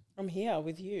Day? I'm here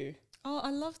with you. Oh,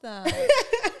 I love that.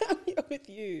 I'm here with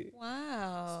you.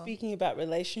 Wow. Speaking about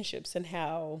relationships and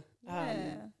how,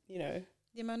 The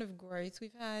amount of growth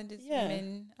we've had as Yeah,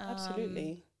 women.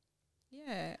 absolutely.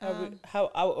 Yeah.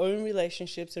 How our own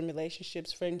relationships,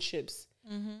 friendships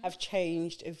Mm-hmm. have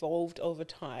changed, evolved over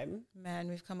time. Man,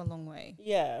 we've come a long way.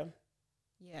 Yeah.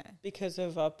 Yeah. Because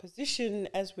of our position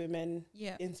as women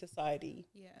Yeah. in society.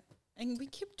 Yeah. And we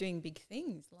keep doing big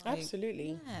things. Like,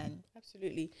 Absolutely. Man.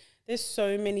 Absolutely. There's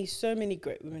so many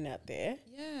great women out there.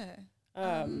 Yeah.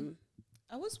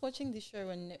 I was watching this show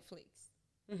on Netflix.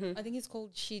 Mm-hmm. I think it's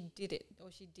called She Did It or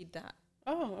She Did That.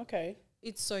 Oh, okay.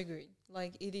 It's so good.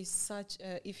 Like, it is such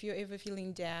a, if you're ever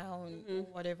feeling down or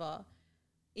whatever,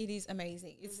 it is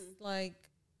amazing. It's like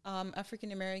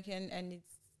African American, and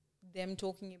it's them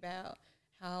talking about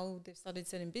how they've started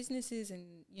certain businesses and,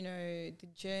 the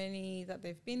journey that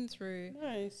they've been through.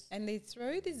 Nice. And they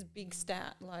throw this big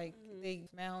stat, like the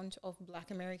amount of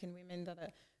Black American women that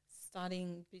are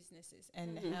starting businesses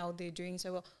and how they're doing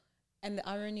so well. And the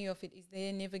irony of it is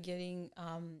they're never getting,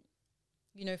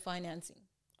 financing.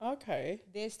 Okay.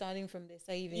 They're starting from their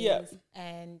savings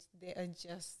and they are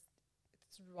just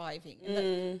thriving. And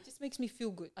that just makes me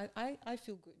feel good. I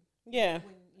feel good. Yeah,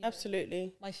 When,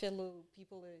 absolutely. my fellow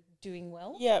people are doing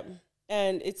well. Yeah.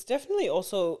 And it's definitely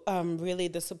also really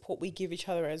the support we give each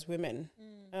other as women,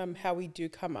 how we do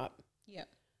come up Yeah.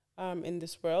 in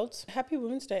this world. Happy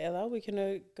Women's Day, Ella. We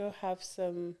can go have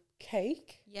some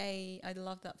cake. Yay. I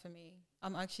love that for me.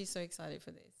 I'm actually so excited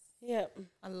for this. Yeah.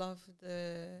 I love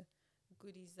the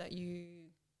goodies that you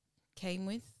came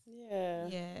with. Yeah.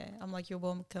 Yeah. I'm like, you're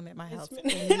welcome at my It's house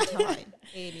been anytime.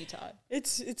 Anytime.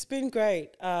 It's been great.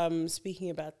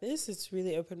 Speaking about this, it's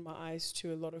really opened my eyes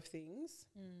to a lot of things.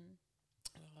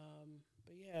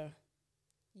 But yeah.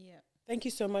 Yeah. Thank you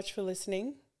so much for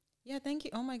listening. Yeah, thank you.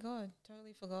 Oh my God.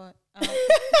 Totally forgot.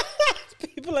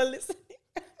 People are listening.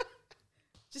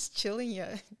 Just chilling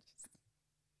here.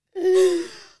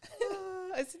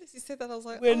 As soon as you said that, I was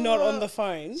like, We're not on the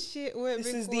phone. Shit, we're This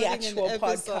is the recording actual an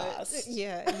episode. podcast.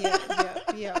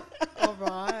 Yeah. All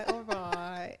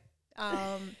right.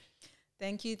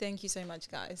 Thank you so much,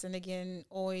 guys. And again,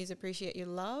 always appreciate your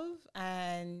love.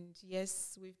 And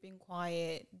yes, we've been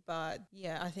quiet, but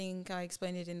yeah, I think I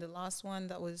explained it in the last one.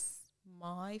 That was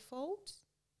my fault.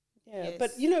 Yeah, Yes.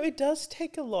 but it does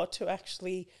take a lot to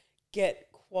actually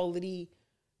get quality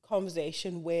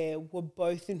conversation where we're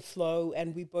both in flow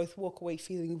and we both walk away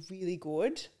feeling really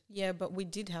good. Yeah, but we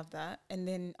did have that. And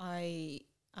then I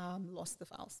lost the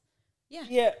files. Yeah.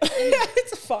 Yeah,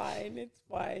 it's fine.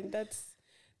 That's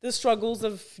the struggles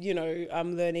of,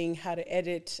 learning how to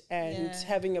edit and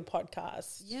having a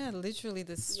podcast. Yeah, literally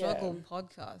the struggle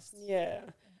podcast. Yeah.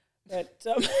 But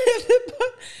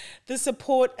the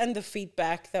support and the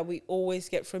feedback that we always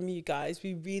get from you guys,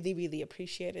 we really, really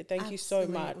appreciate it. Thank you so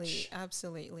much.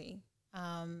 Absolutely.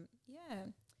 Yeah.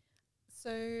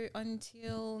 So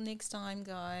until next time,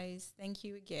 guys, thank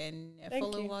you again.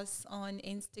 Follow us on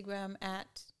Instagram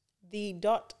at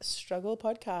the.struggle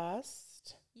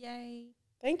podcast. Yay.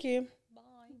 Thank you.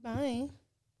 Bye.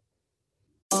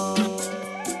 Bye.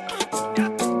 got